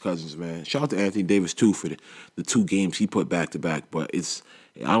DeMarcus Cousins, man. Shout out to Anthony Davis too for the 2 games he put back to back. But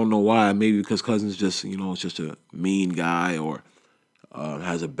I don't know why. Maybe because Cousins just is just a mean guy or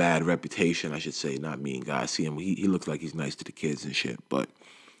has a bad reputation, I should say. Not mean guy. I see him. He looks like he's nice to the kids and shit. But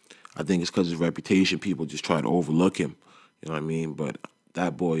I think it's because of his reputation. People just try to overlook him. You know what I mean? But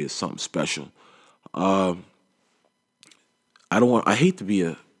that boy is something special. I hate to be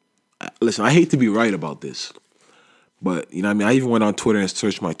right about this. But, you know what I mean? I even went on Twitter and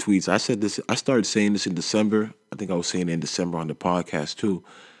searched my tweets. I started saying this in December. I think I was saying it in December on the podcast too.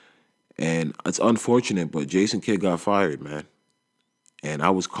 And it's unfortunate, but Jason Kidd got fired, man. And I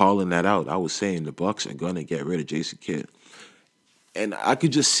was calling that out. I was saying the Bucks are going to get rid of Jason Kidd. And I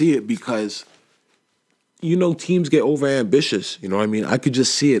could just see it because, teams get overambitious. You know what I mean? I could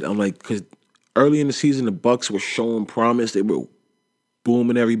just see it. I'm like, because early in the season, the Bucks were showing promise. They were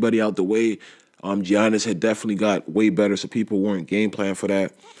booming everybody out the way. Giannis had definitely got way better, so people weren't game plan for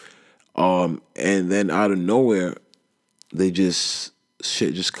that. And then out of nowhere,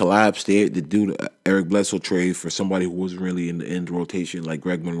 shit just collapsed. They had to do the Eric Bledsoe trade for somebody who wasn't really in the end rotation, like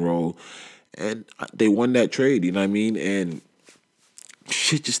Greg Monroe. And they won that trade, you know what I mean? And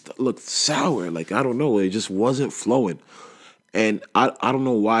shit just looked sour. Like, I don't know. It just wasn't flowing. And I don't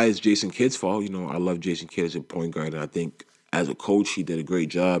know why it's Jason Kidd's fault. I love Jason Kidd as a point guard, and I think as a coach, he did a great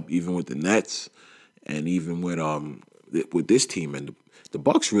job, even with the Nets and even with this team. And the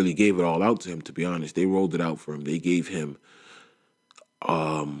Bucks really gave it all out to him, to be honest. They rolled it out for him. They gave him,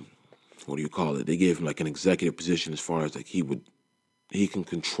 what do you call it? They gave him like an executive position as far as like he can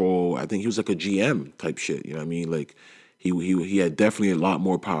control. I think he was like a GM type shit. You know what I mean? Like he had definitely a lot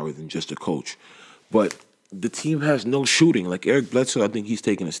more power than just a coach. But the team has no shooting. Like Eric Bledsoe, I think he's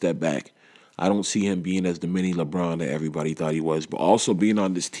taking a step back. I don't see him being as the mini LeBron that everybody thought he was. But also being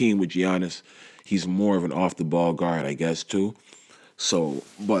on this team with Giannis, he's more of an off-the-ball guard, I guess, too. So,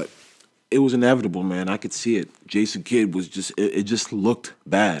 but it was inevitable, man. I could see it. Jason Kidd was it just looked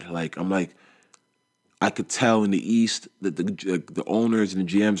bad. Like, I could tell in the East that the owners and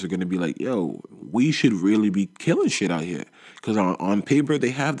the GMs are going to be like, yo, we should really be killing shit out here. Because on paper,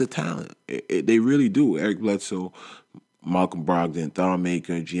 they have the talent. They really do. Eric Bledsoe, Malcolm Brogdon, Thon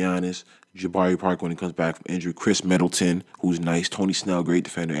Maker, Giannis, Jabari Parker when he comes back from injury, Chris Middleton, who's nice, Tony Snell, great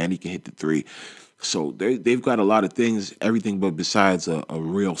defender, and he can hit the three. So they've got a lot of things, everything but besides a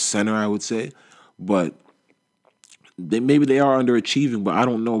real center, I would say. But maybe they are underachieving, but I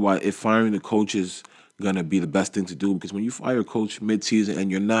don't know why if firing the coach is going to be the best thing to do. Because when you fire a coach midseason and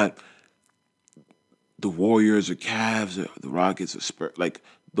you're not the Warriors or Cavs or the Rockets or Spurs, like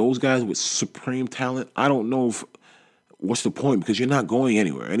those guys with supreme talent, I don't know what's the point, because you're not going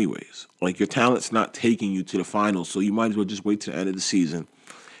anywhere anyways. Like, your talent's not taking you to the finals, so you might as well just wait to the end of the season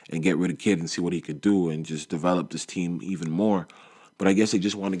and get rid of Kidd and see what he could do and just develop this team even more. But I guess they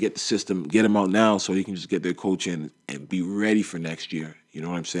just want to get the system, get him out now so he can just get their coach in and be ready for next year. You know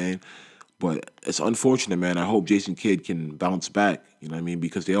what I'm saying? But it's unfortunate, man. I hope Jason Kidd can bounce back. You know what I mean?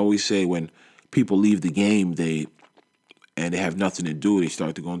 Because they always say when people leave the game, they have nothing to do. They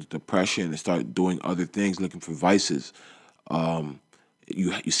start to go into depression and start doing other things, looking for vices.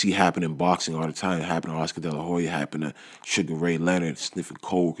 You see happen in boxing all the time. It happened to Oscar De La Hoya, happened to Sugar Ray Leonard, sniffing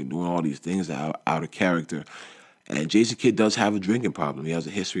coke and doing all these things that are out of character. And Jason Kidd does have a drinking problem. He has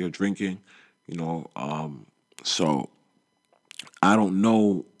a history of drinking, you know. So I don't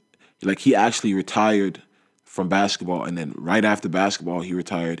know. Like he actually retired from basketball, and then right after basketball, he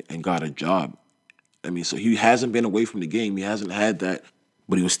retired and got a job. I mean, so he hasn't been away from the game. He hasn't had that,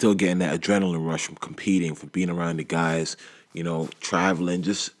 but he was still getting that adrenaline rush from competing, from being around the guys, you know, traveling,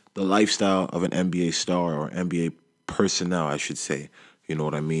 just the lifestyle of an NBA star or NBA personnel, I should say. You know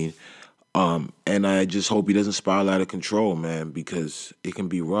what I mean? And I just hope he doesn't spiral out of control, man, because it can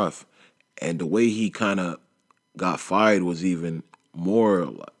be rough. And the way he kind of got fired was even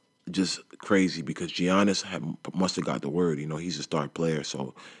more just crazy because Giannis must have got the word. You know, he's a star player,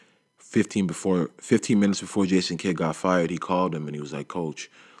 so 15 minutes before Jason Kidd got fired, he called him and he was like, "Coach,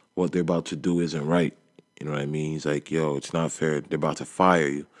 what they're about to do isn't right." You know what I mean? He's like, "Yo, it's not fair. They're about to fire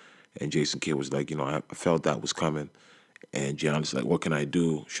you." And Jason Kidd was like, I felt that was coming. And Giannis like, "What can I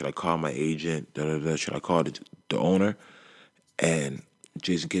do? Should I call my agent? Da da da. Should I call the owner?" And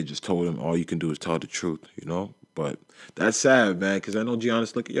Jason Kidd just told him, "All you can do is tell the truth," you know? But that's sad, man, because I know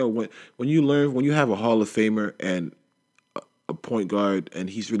Giannis, look, yo, when you have a Hall of Famer and a point guard and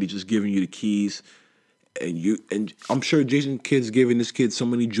he's really just giving you the keys and I'm sure Jason Kidd's giving this kid so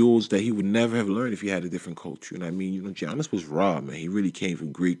many jewels that he would never have learned if he had a different coach. You know what I mean? You know, Giannis was raw, man. He really came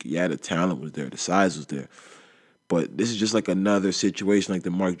from Greek. Yeah, the talent was there, the size was there. But this is just like another situation, like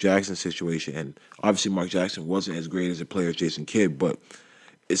the Mark Jackson situation. And obviously Mark Jackson wasn't as great as a player as Jason Kidd, but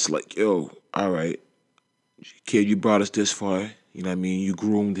it's like, yo, all right, kid, you brought us this far. You know what I mean? You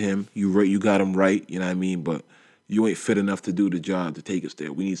groomed him. You got him right. You know what I mean? But you ain't fit enough to do the job to take us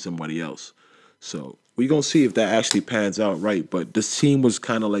there. We need somebody else. So we're going to see if that actually pans out right. But this team was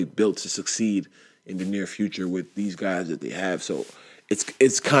kind of like built to succeed in the near future with these guys that they have. So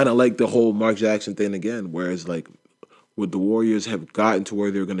it's kind of like the whole Mark Jackson thing again, whereas like would the Warriors have gotten to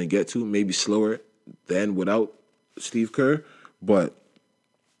where they're going to get to, maybe slower than without Steve Kerr. But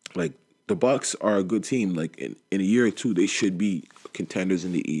like the Bucks are a good team. Like in a year or two, they should be contenders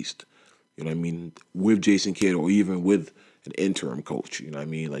in the East. You know what I mean? With Jason Kidd or even with an interim coach. You know what I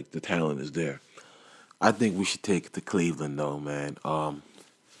mean? Like the talent is there. I think we should take the Cleveland though, man.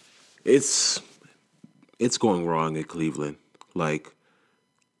 It's going wrong in Cleveland. Like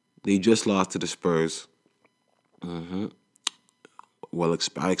they just lost to the Spurs. Well,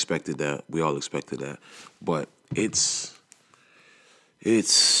 I expected that. We all expected that, but it's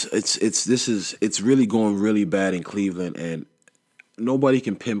really going really bad in Cleveland, and nobody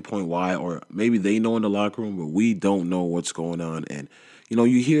can pinpoint why, or maybe they know in the locker room, but we don't know what's going on. And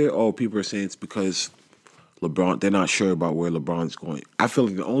you hear, people are saying it's because LeBron. They're not sure about where LeBron's going. I feel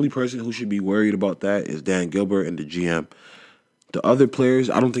like the only person who should be worried about that is Dan Gilbert and the GM. The other players,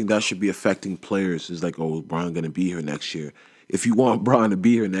 I don't think that should be affecting players. It's like, oh, LeBron going to be here next year. If you want Bron to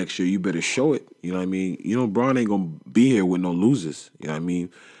be here next year, you better show it. You know what I mean? Bron ain't going to be here with no losers. You know what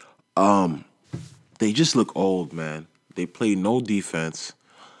I mean? They just look old, man. They play no defense.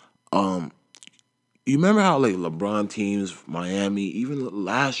 You remember how, like, LeBron teams, Miami, even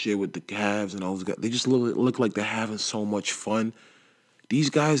last year with the Cavs and all those guys, they just look like they're having so much fun. These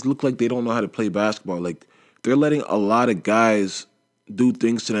guys look like they don't know how to play basketball. Like, they're letting a lot of guys do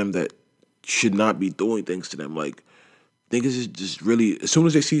things to them that should not be doing things to them. Like, I think it's just really, as soon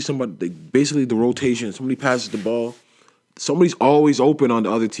as they see somebody, basically the rotation, somebody passes the ball, somebody's always open on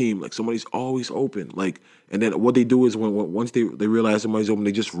the other team. Like, somebody's always open. Like, and then what they do is once they realize somebody's open,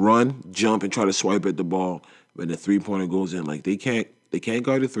 they just run, jump, and try to swipe at the ball. When the three-pointer goes in, like, they can't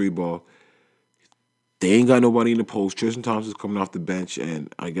guard the three ball. They ain't got nobody in the post. Tristan Thompson's coming off the bench,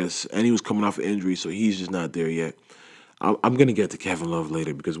 and I guess he was coming off an injury, so he's just not there yet. I'm gonna get to Kevin Love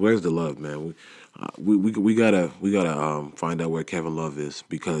later because where's the love, man? We gotta find out where Kevin Love is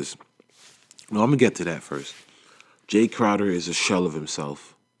because I'm gonna get to that first. Jay Crowder is a shell of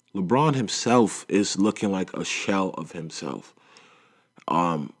himself. LeBron himself is looking like a shell of himself.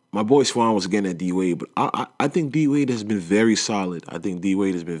 My boy Swan was getting at D Wade, but I think D Wade has been very solid.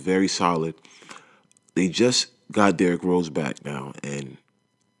 They just got Derrick Rose back now, and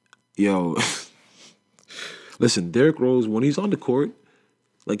yo, listen, Derrick Rose, when he's on the court,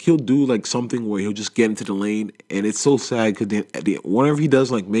 like he'll do like something where he'll just get into the lane, and it's so sad because whenever he does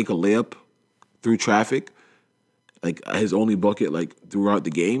like make a layup through traffic, like his only bucket like throughout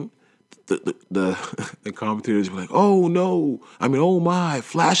the game, the commentators were like, oh no, I mean, oh my,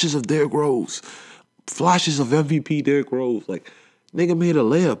 flashes of Derrick Rose, flashes of MVP Derrick Rose. Like, nigga made a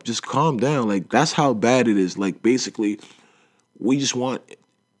layup. Just calm down. Like, that's how bad it is. Like, basically, we just want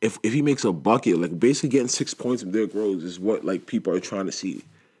if he makes a bucket, like basically getting 6 points from Derrick Rose is what like people are trying to see.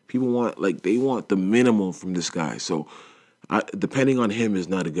 People want like they want the minimum from this guy. So depending on him is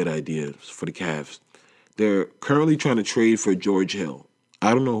not a good idea for the Cavs. They're currently trying to trade for George Hill.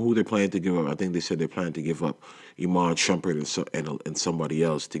 I don't know who they're planning to give up. I think they said they're planning to give up Iman Shumpert and somebody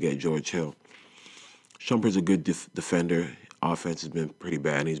else to get George Hill. Shumpert's a good defender. Offense has been pretty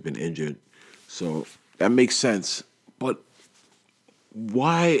bad. He's been injured. So that makes sense. But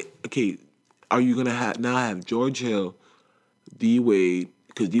why? Okay, are you gonna have George Hill, D Wade,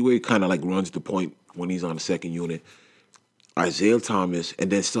 because D Wade kind of like runs the point when he's on the second unit, Isaiah Thomas,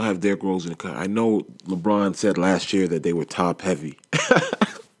 and then still have Derrick Rose in the cut. I know LeBron said last year that they were top heavy.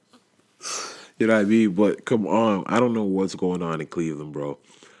 You know what I mean? But come on, I don't know what's going on in Cleveland, bro.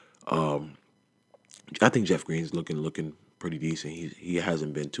 I think Jeff Green's looking pretty decent. He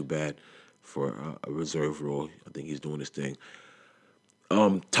hasn't been too bad for a reserve role. I think he's doing his thing.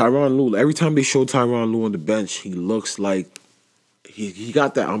 Tyronn Lue. Every time they show Tyronn Lue on the bench, he looks like he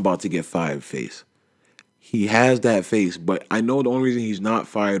got that I'm about to get fired face. He has that face, but I know the only reason he's not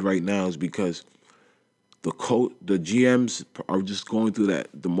fired right now is because the GMs are just going through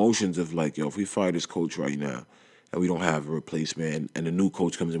the motions of like, yo, if we fire this coach right now and we don't have a replacement and the new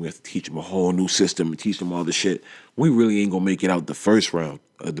coach comes in, we have to teach him a whole new system and teach them all the shit. We really ain't gonna make it out the first round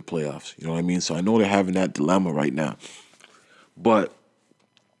of the playoffs. You know what I mean? So I know they're having that dilemma right now. But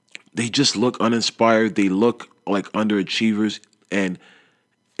they just look uninspired. They look like underachievers. I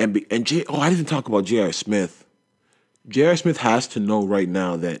didn't talk about J.R. Smith. J.R. Smith has to know right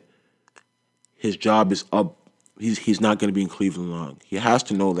now that his job is up. He's not going to be in Cleveland long. He has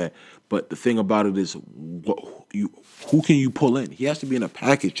to know that. But the thing about it is, who can you pull in? He has to be in a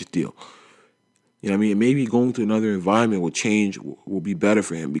package deal. You know what I mean? Maybe going to another environment will be better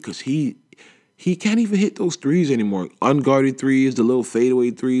for him because he can't even hit those threes anymore. Unguarded threes, the little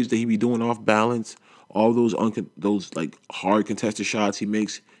fadeaway threes that he be doing off balance, all those like hard contested shots he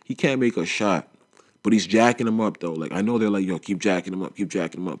makes. He can't make a shot, but he's jacking them up though. Like I know they're like, yo, keep jacking them up,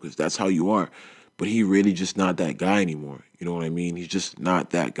 because that's how you are. But he really just not that guy anymore. You know what I mean? He's just not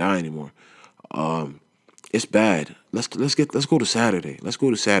that guy anymore. It's bad. Let's go to Saturday.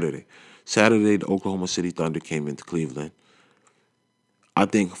 Saturday, the Oklahoma City Thunder came into Cleveland. I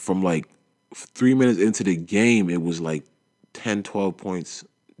think from like 3 minutes into the game, it was like 10, 12 points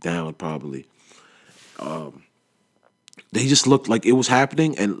down probably. They just looked like it was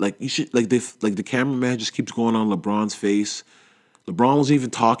happening, and like the cameraman just keeps going on LeBron's face. LeBron was even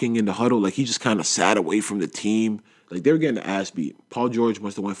talking in the huddle, like he just kind of sat away from the team. Like they were getting the ass beat. Paul George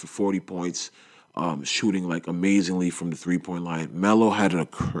must have went for 40 points, shooting like amazingly from the 3-point line. Melo had a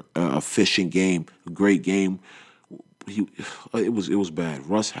efficient game, a great game. It was bad.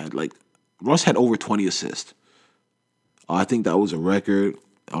 Russ had over 20 assists. I think that was a record.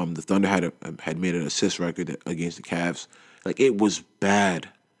 The Thunder had made an assist record against the Cavs. Like it was bad.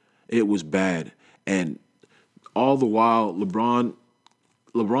 And all the while, LeBron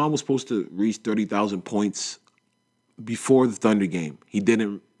was supposed to reach 30,000 points before the Thunder game. He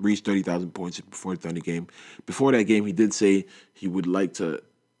didn't reach 30,000 points before the Thunder game. Before that game, he did say he would like to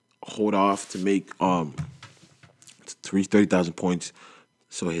hold off to make to reach 30,000 points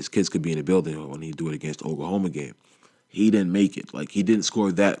so his kids could be in the building when he do it against the Oklahoma game. He didn't make it. Like he didn't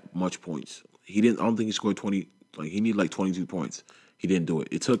score that much points. I don't think he scored 20. Like he needed like 22 points. He didn't do it.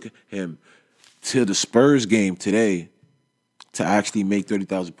 It took him to the Spurs game today to actually make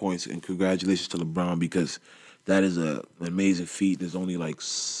 30,000 points. And congratulations to LeBron because that is an amazing feat. There's only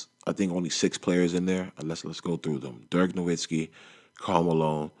only 6 players in there. Let's go through them. Dirk Nowitzki, Karl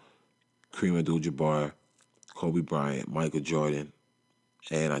Malone, Kareem Abdul-Jabbar, Kobe Bryant, Michael Jordan,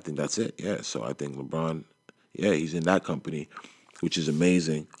 and I think that's it. Yeah, so I think LeBron, he's in that company, which is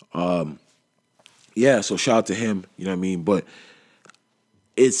amazing. So shout out to him, you know what I mean? But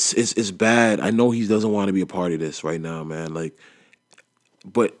it's bad. I know he doesn't want to be a part of this right now, man. Like,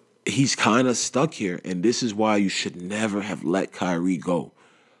 but he's kind of stuck here, and this is why you should never have let Kyrie go.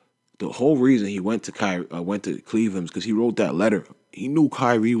 The whole reason he went to Cleveland is because he wrote that letter. He knew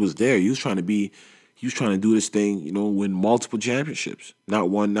Kyrie was there. He was trying to do this thing, win multiple championships. Not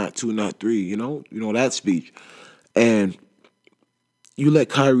 1, not 2, not 3, that speech. And you let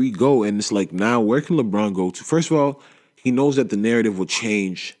Kyrie go, and it's like, now where can LeBron go to? First of all, he knows that the narrative will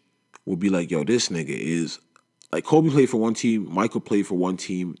change. Will be like, yo, this nigga is like Kobe played for one team, Michael played for one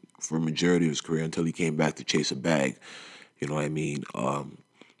team for a majority of his career until he came back to chase a bag. You know what I mean?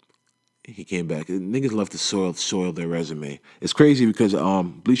 He came back. Niggas love to soil their resume. It's crazy because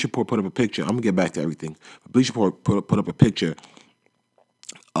Bleacher Report put up a picture. I'm gonna get back to everything. Bleacher Report put up a picture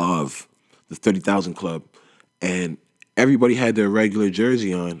of the 30,000 club, and everybody had their regular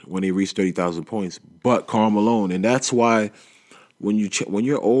jersey on when they reached 30,000 points, but Karl Malone, and that's why when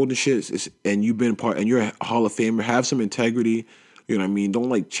you're old and shit, and you've been part, and you're a Hall of Famer, have some integrity. You know what I mean? Don't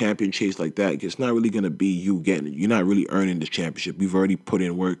like champion chase like that. It's not really gonna be you getting it. You're not really earning this championship. You've already put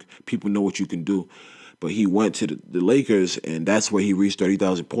in work. People know what you can do. But he went to the Lakers, and that's where he reached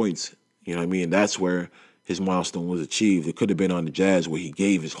 30,000 points. You know what I mean? That's where his milestone was achieved. It could have been on the Jazz, where he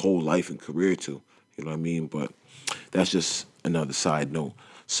gave his whole life and career to. You know what I mean? But that's just another side note.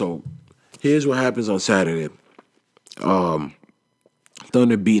 So here's what happens on Saturday.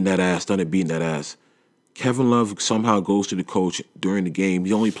 Thunder beating that ass. Kevin Love somehow goes to the coach during the game.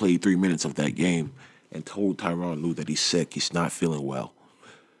 He only played 3 minutes of that game and told Tyronn Lue that he's sick. He's not feeling well.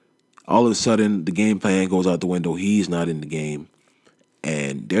 All of a sudden, the game plan goes out the window. He's not in the game.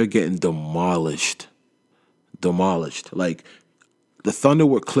 And they're getting demolished. Like, the Thunder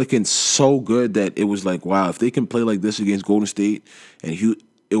were clicking so good that it was like, wow, if they can play like this against Golden State, and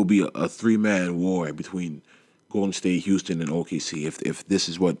it will be a three-man war between Golden State, Houston, and OKC. If this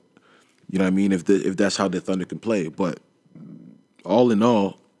is what, you know what I mean, if that's how the Thunder can play. But all in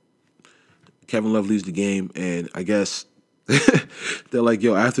all, Kevin Love leads the game, and I guess they're like,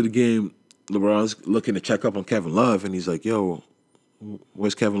 yo, after the game, LeBron's looking to check up on Kevin Love, and he's like, yo,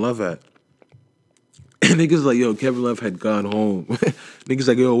 where's Kevin Love at? And niggas like, yo, Kevin Love had gone home. Niggas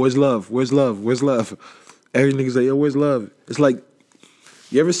like, yo, where's Love? Where's Love? Where's Love? Every niggas like, yo, where's Love? It's like,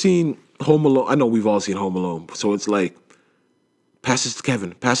 you ever seen Home Alone? I know we've all seen Home Alone. So it's like, pass this to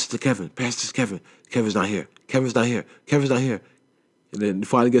Kevin, pass this to Kevin, pass this to Kevin. Kevin's not here. Kevin's not here. Kevin's not here. And then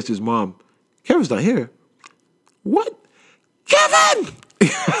finally gets to his mom. Kevin's not here. What? Kevin!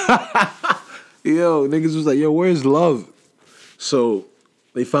 Yo, niggas was like, yo, where's Love? So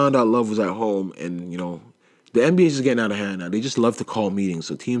they found out Love was at home, and, you know, the NBA is just getting out of hand now. They just love to call meetings,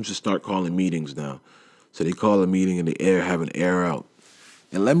 so teams just start calling meetings now. So they call a meeting and they have an air out.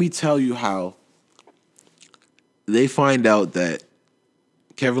 And let me tell you how they find out that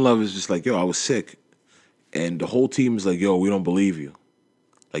Kevin Love is just like, yo, I was sick. And the whole team is like, yo, we don't believe you.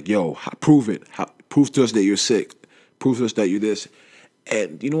 Like, yo, prove it. Prove to us that you're sick. Prove to us that you're this.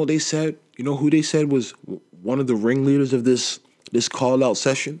 And you know what they said? You know who they said was one of the ringleaders of this call-out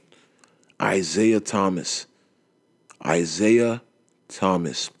session? Isaiah Thomas. Isaiah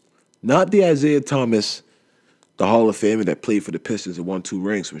Thomas. Not the Isaiah Thomas, the Hall of Famer that played for the Pistons and won 2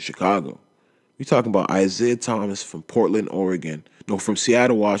 rings from Chicago. We're talking about Isaiah Thomas from Portland, Oregon. No, from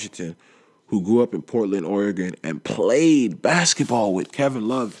Seattle, Washington, who grew up in Portland, Oregon, and played basketball with Kevin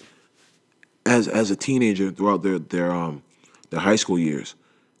Love as a teenager throughout their high school years.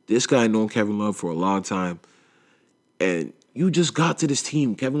 This guy known Kevin Love for a long time, and you just got to this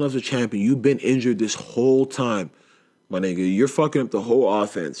team. Kevin Love's a champion. You've been injured this whole time, my nigga. You're fucking up the whole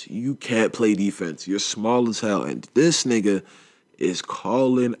offense. You can't play defense. You're small as hell, and this nigga is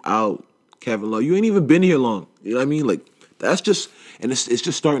calling out Kevin Love. You ain't even been here long. You know what I mean? Like, that's just, and it's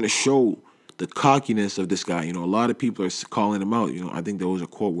just starting to show the cockiness of this guy. You know, a lot of people are calling him out. You know, I think there was a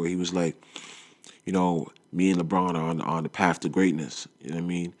quote where he was like, you know, me and LeBron are on the path to greatness. You know what I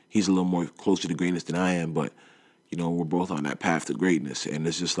mean? He's a little more closer to greatness than I am, but, you know, we're both on that path to greatness. And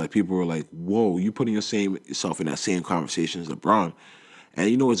it's just like, people were like, whoa, you putting yourself in that same conversation as LeBron. And,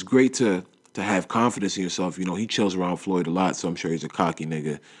 you know, it's great to have confidence in yourself. You know, he chills around Floyd a lot, so I'm sure he's a cocky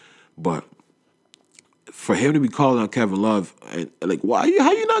nigga. But for him to be calling out Kevin Love, and like, why?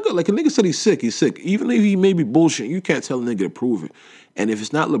 How you not good? Like, a nigga said he's sick. He's sick. Even if he may be bullshit, you can't tell a nigga to prove it. And if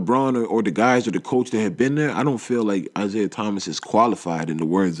it's not LeBron or the guys or the coach that have been there, I don't feel like Isaiah Thomas is qualified, in the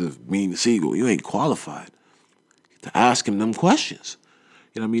words of Mean Siegel. You ain't qualified to ask him them questions.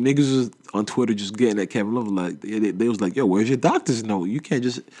 You know what I mean? Niggas was on Twitter just getting at Kevin Love. Like, they was like, yo, where's your doctor's note? You can't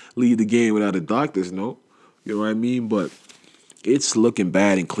just leave the game without a doctor's note. You know what I mean? But it's looking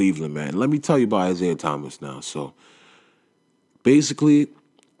bad in Cleveland, man. Let me tell you about Isaiah Thomas now. So, basically,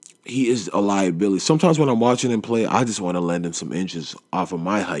 he is a liability. Sometimes when I'm watching him play, I just want to lend him some inches off of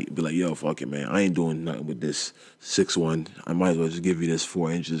my height. Be like, yo, fuck it, man. I ain't doing nothing with this 6'1". I might as well just give you this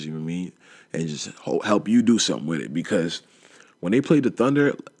 4 inches, you know what I mean? And just help you do something with it. Because when they played the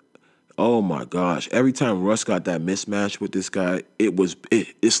Thunder, oh my gosh, every time Russ got that mismatch with this guy,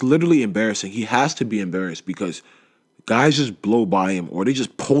 it's literally embarrassing. He has to be embarrassed because guys just blow by him or they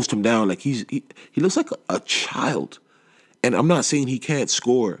just post him down like he looks like a child. And I'm not saying he can't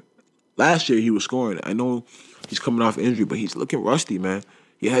score. Last year he was scoring. I know he's coming off injury, but he's looking rusty, man.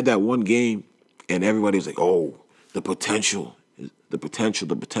 He had that one game and everybody was like, oh, the potential. the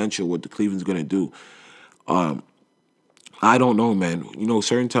potential, what the Cleveland's gonna do. I don't know, man.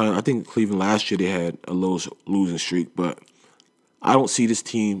 Certain time I think Cleveland last year they had a little losing streak, but I don't see this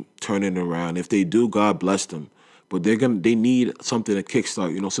team turning it around. If they do, God bless them. But they need something to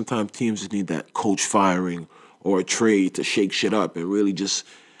kickstart. Sometimes teams just need that coach firing or a trade to shake shit up and really just,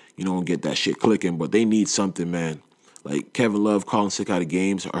 get that shit clicking. But they need something, man. Like Kevin Love calling sick out of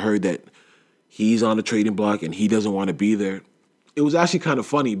games. I heard that he's on the trading block and he doesn't want to be there. It was actually kind of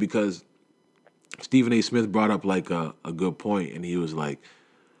funny because Stephen A. Smith brought up like a good point, and he was like,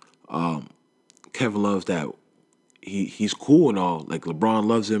 Kevin Love's that he's cool and all. Like LeBron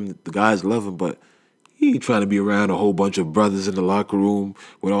loves him, the guys love him, but he ain't trying to be around a whole bunch of brothers in the locker room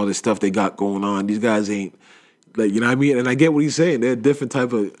with all this stuff they got going on. These guys ain't like, you know what I mean? And I get what he's saying. They're a different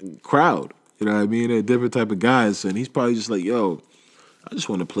type of crowd. You know what I mean? They're a different type of guys. And he's probably just like, yo, I just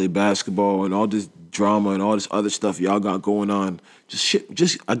want to play basketball and all this drama and all this other stuff y'all got going on.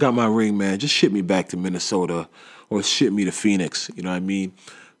 I got my ring, man. Just ship me back to Minnesota or ship me to Phoenix. You know what I mean?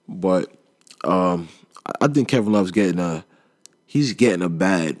 But I think Kevin Love's getting a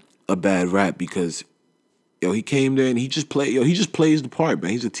bad rap because he came there and he just plays the part,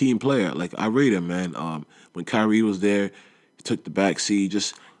 man. He's a team player. Like I rate him, man. When Kyrie was there, he took the back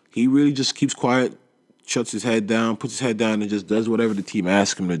seat. He really just keeps quiet, shuts his head down, puts his head down, and just does whatever the team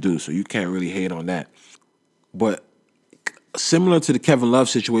asks him to do. So you can't really hate on that. But similar to the Kevin Love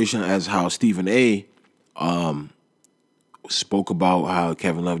situation, as how Stephen A. Spoke about how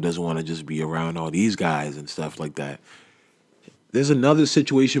Kevin Love doesn't want to just be around all these guys and stuff like that. There's another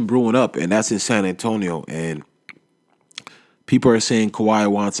situation brewing up, and that's in San Antonio. And people are saying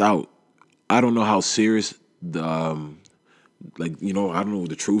Kawhi wants out. I don't know how serious I don't know what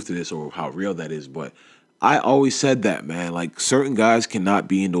the truth of this or how real that is, but I always said that, man. Like, certain guys cannot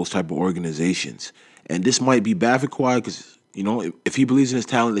be in those type of organizations. And this might be bad for Kawhi because, if he believes in his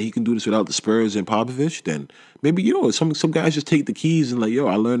talent that he can do this without the Spurs and Popovich, then maybe, some guys just take the keys and like, yo,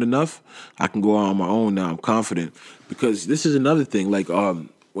 I learned enough. I can go out on my own now. I'm confident. Because this is another thing. Like,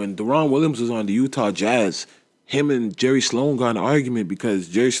 when Deron Williams was on the Utah Jazz, him and Jerry Sloan got in an argument because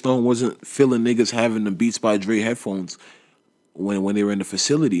Jerry Sloan wasn't feeling niggas having the Beats by Dre headphones when they were in the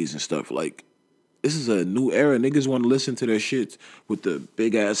facilities and stuff. Like, this is a new era. Niggas want to listen to their shit with the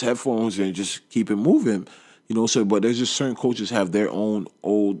big ass headphones and just keep it moving. But there's just certain coaches have their own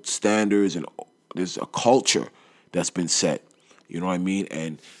old standards and there's a culture that's been set. You know what I mean?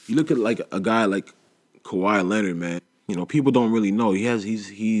 And you look at like a guy like Kawhi Leonard, man. People don't really know.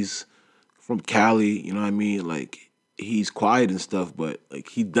 He's from Cali, you know what I mean? Like, he's quiet and stuff, but like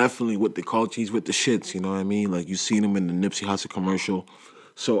he definitely with the culture, he's with the shits, you know what I mean? Like, you seen him in the Nipsey Hussle commercial.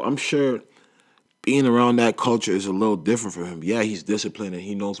 So I'm sure being around that culture is a little different for him. Yeah, he's disciplined and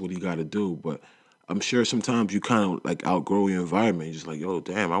he knows what he got to do, but I'm sure sometimes you kind of like outgrow your environment. You're just like, yo,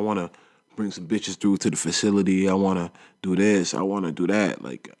 damn, I want to bring some bitches through to the facility. I want to do this. I want to do that.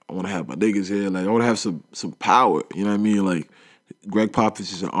 Like, I want to have my niggas here. Like, I want to have some power. You know what I mean? Like, Greg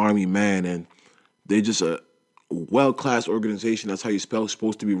Popovich is an army man, and they're just a well-class organization. That's how you're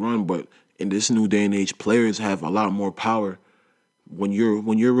supposed to be run. But in this new day and age, players have a lot more power. When you're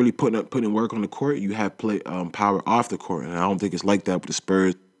really putting work on the court, you have power off the court, and I don't think it's like that with the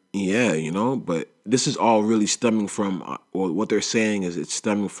Spurs. Yeah, but this is all really stemming from, what they're saying is it's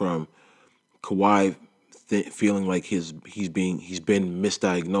stemming from Kawhi feeling like he's been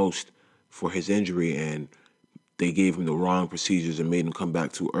misdiagnosed for his injury, and they gave him the wrong procedures and made him come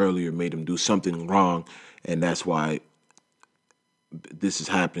back too early or made him do something wrong, and that's why this is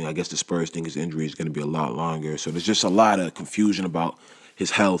happening. I guess the Spurs think his injury is going to be a lot longer, so there's just a lot of confusion about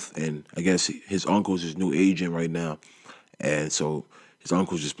his health, and I guess his uncle's his new agent right now, and so his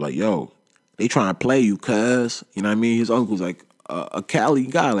uncle's just like, yo, they trying to play you, cuz. You know what I mean? His uncle's like a Cali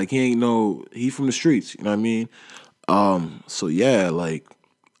guy. Like, he from the streets. You know what I mean? So, yeah, like,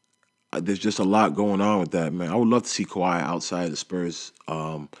 there's just a lot going on with that, man. I would love to see Kawhi outside the Spurs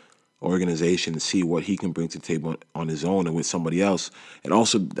organization and see what he can bring to the table on his own and with somebody else. And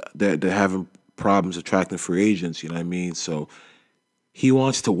also, they're having problems attracting free agents. You know what I mean? So he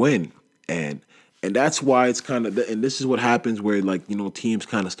wants to win. And that's why it's kind of, and this is what happens where, like, teams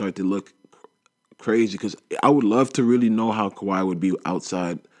kind of start to look crazy, because I would love to really know how Kawhi would be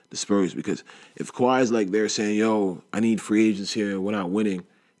outside the Spurs, because if Kawhi's like they're saying, yo, I need free agents here, we're not winning,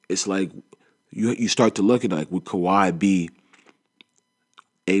 it's like you start to look at, like, would Kawhi be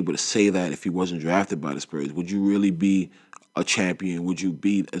able to say that if he wasn't drafted by the Spurs? Would you really be a champion? Would you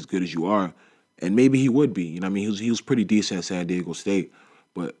be as good as you are? And maybe he would be. You know what I mean? He was pretty decent at San Diego State,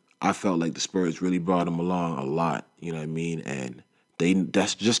 but I felt like the Spurs really brought him along a lot. You know what I mean? And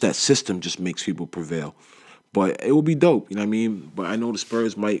that's just that system just makes people prevail. But it will be dope, you know what I mean? But I know the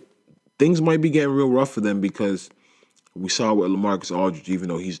Spurs things might be getting real rough for them because we saw with LaMarcus Aldridge, even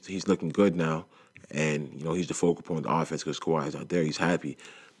though he's looking good now, and he's the focal point of the offense because Kawhi is out there, he's happy.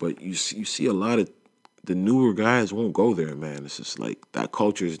 But you see a lot of the newer guys won't go there, man. It's just like that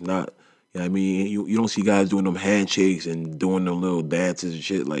culture is not. You know what I mean? You don't see guys doing them handshakes and doing them little dances and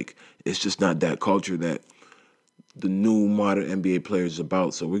shit. Like it's just not that culture that the new modern NBA players is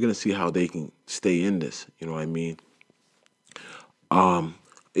about. So we're gonna see how they can stay in this. You know what I mean?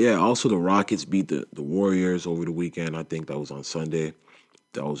 Yeah. Also, the Rockets beat the Warriors over the weekend. I think that was on Sunday.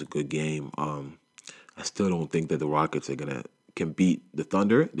 That was a good game. I still don't think that the Rockets can beat the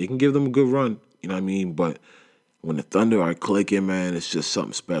Thunder. They can give them a good run. You know what I mean? But when the Thunder are clicking, man, it's just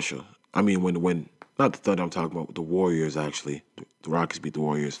something special. I mean, when not the Thunder, I'm talking about the Warriors. Actually, the Rockets beat the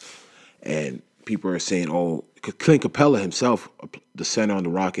Warriors, and people are saying, "Oh, Clint Capella himself, the center on the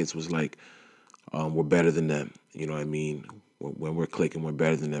Rockets, was like, we're better than them." You know what I mean? When we're clicking, we're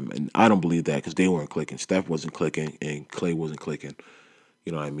better than them, and I don't believe that because they weren't clicking. Steph wasn't clicking, and Clay wasn't clicking.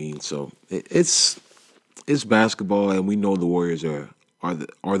 You know what I mean? So it's basketball, and we know the Warriors are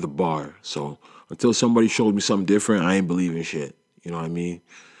the bar. So until somebody showed me something different, I ain't believing shit. You know what I mean?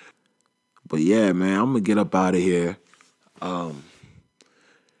 But yeah, man, I'm gonna get up out of here.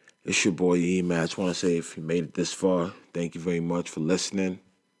 It's your boy E man. I just want to say if you made it this far, thank you very much for listening.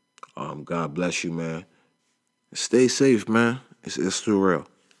 God bless you, man. Stay safe, man. It's too real.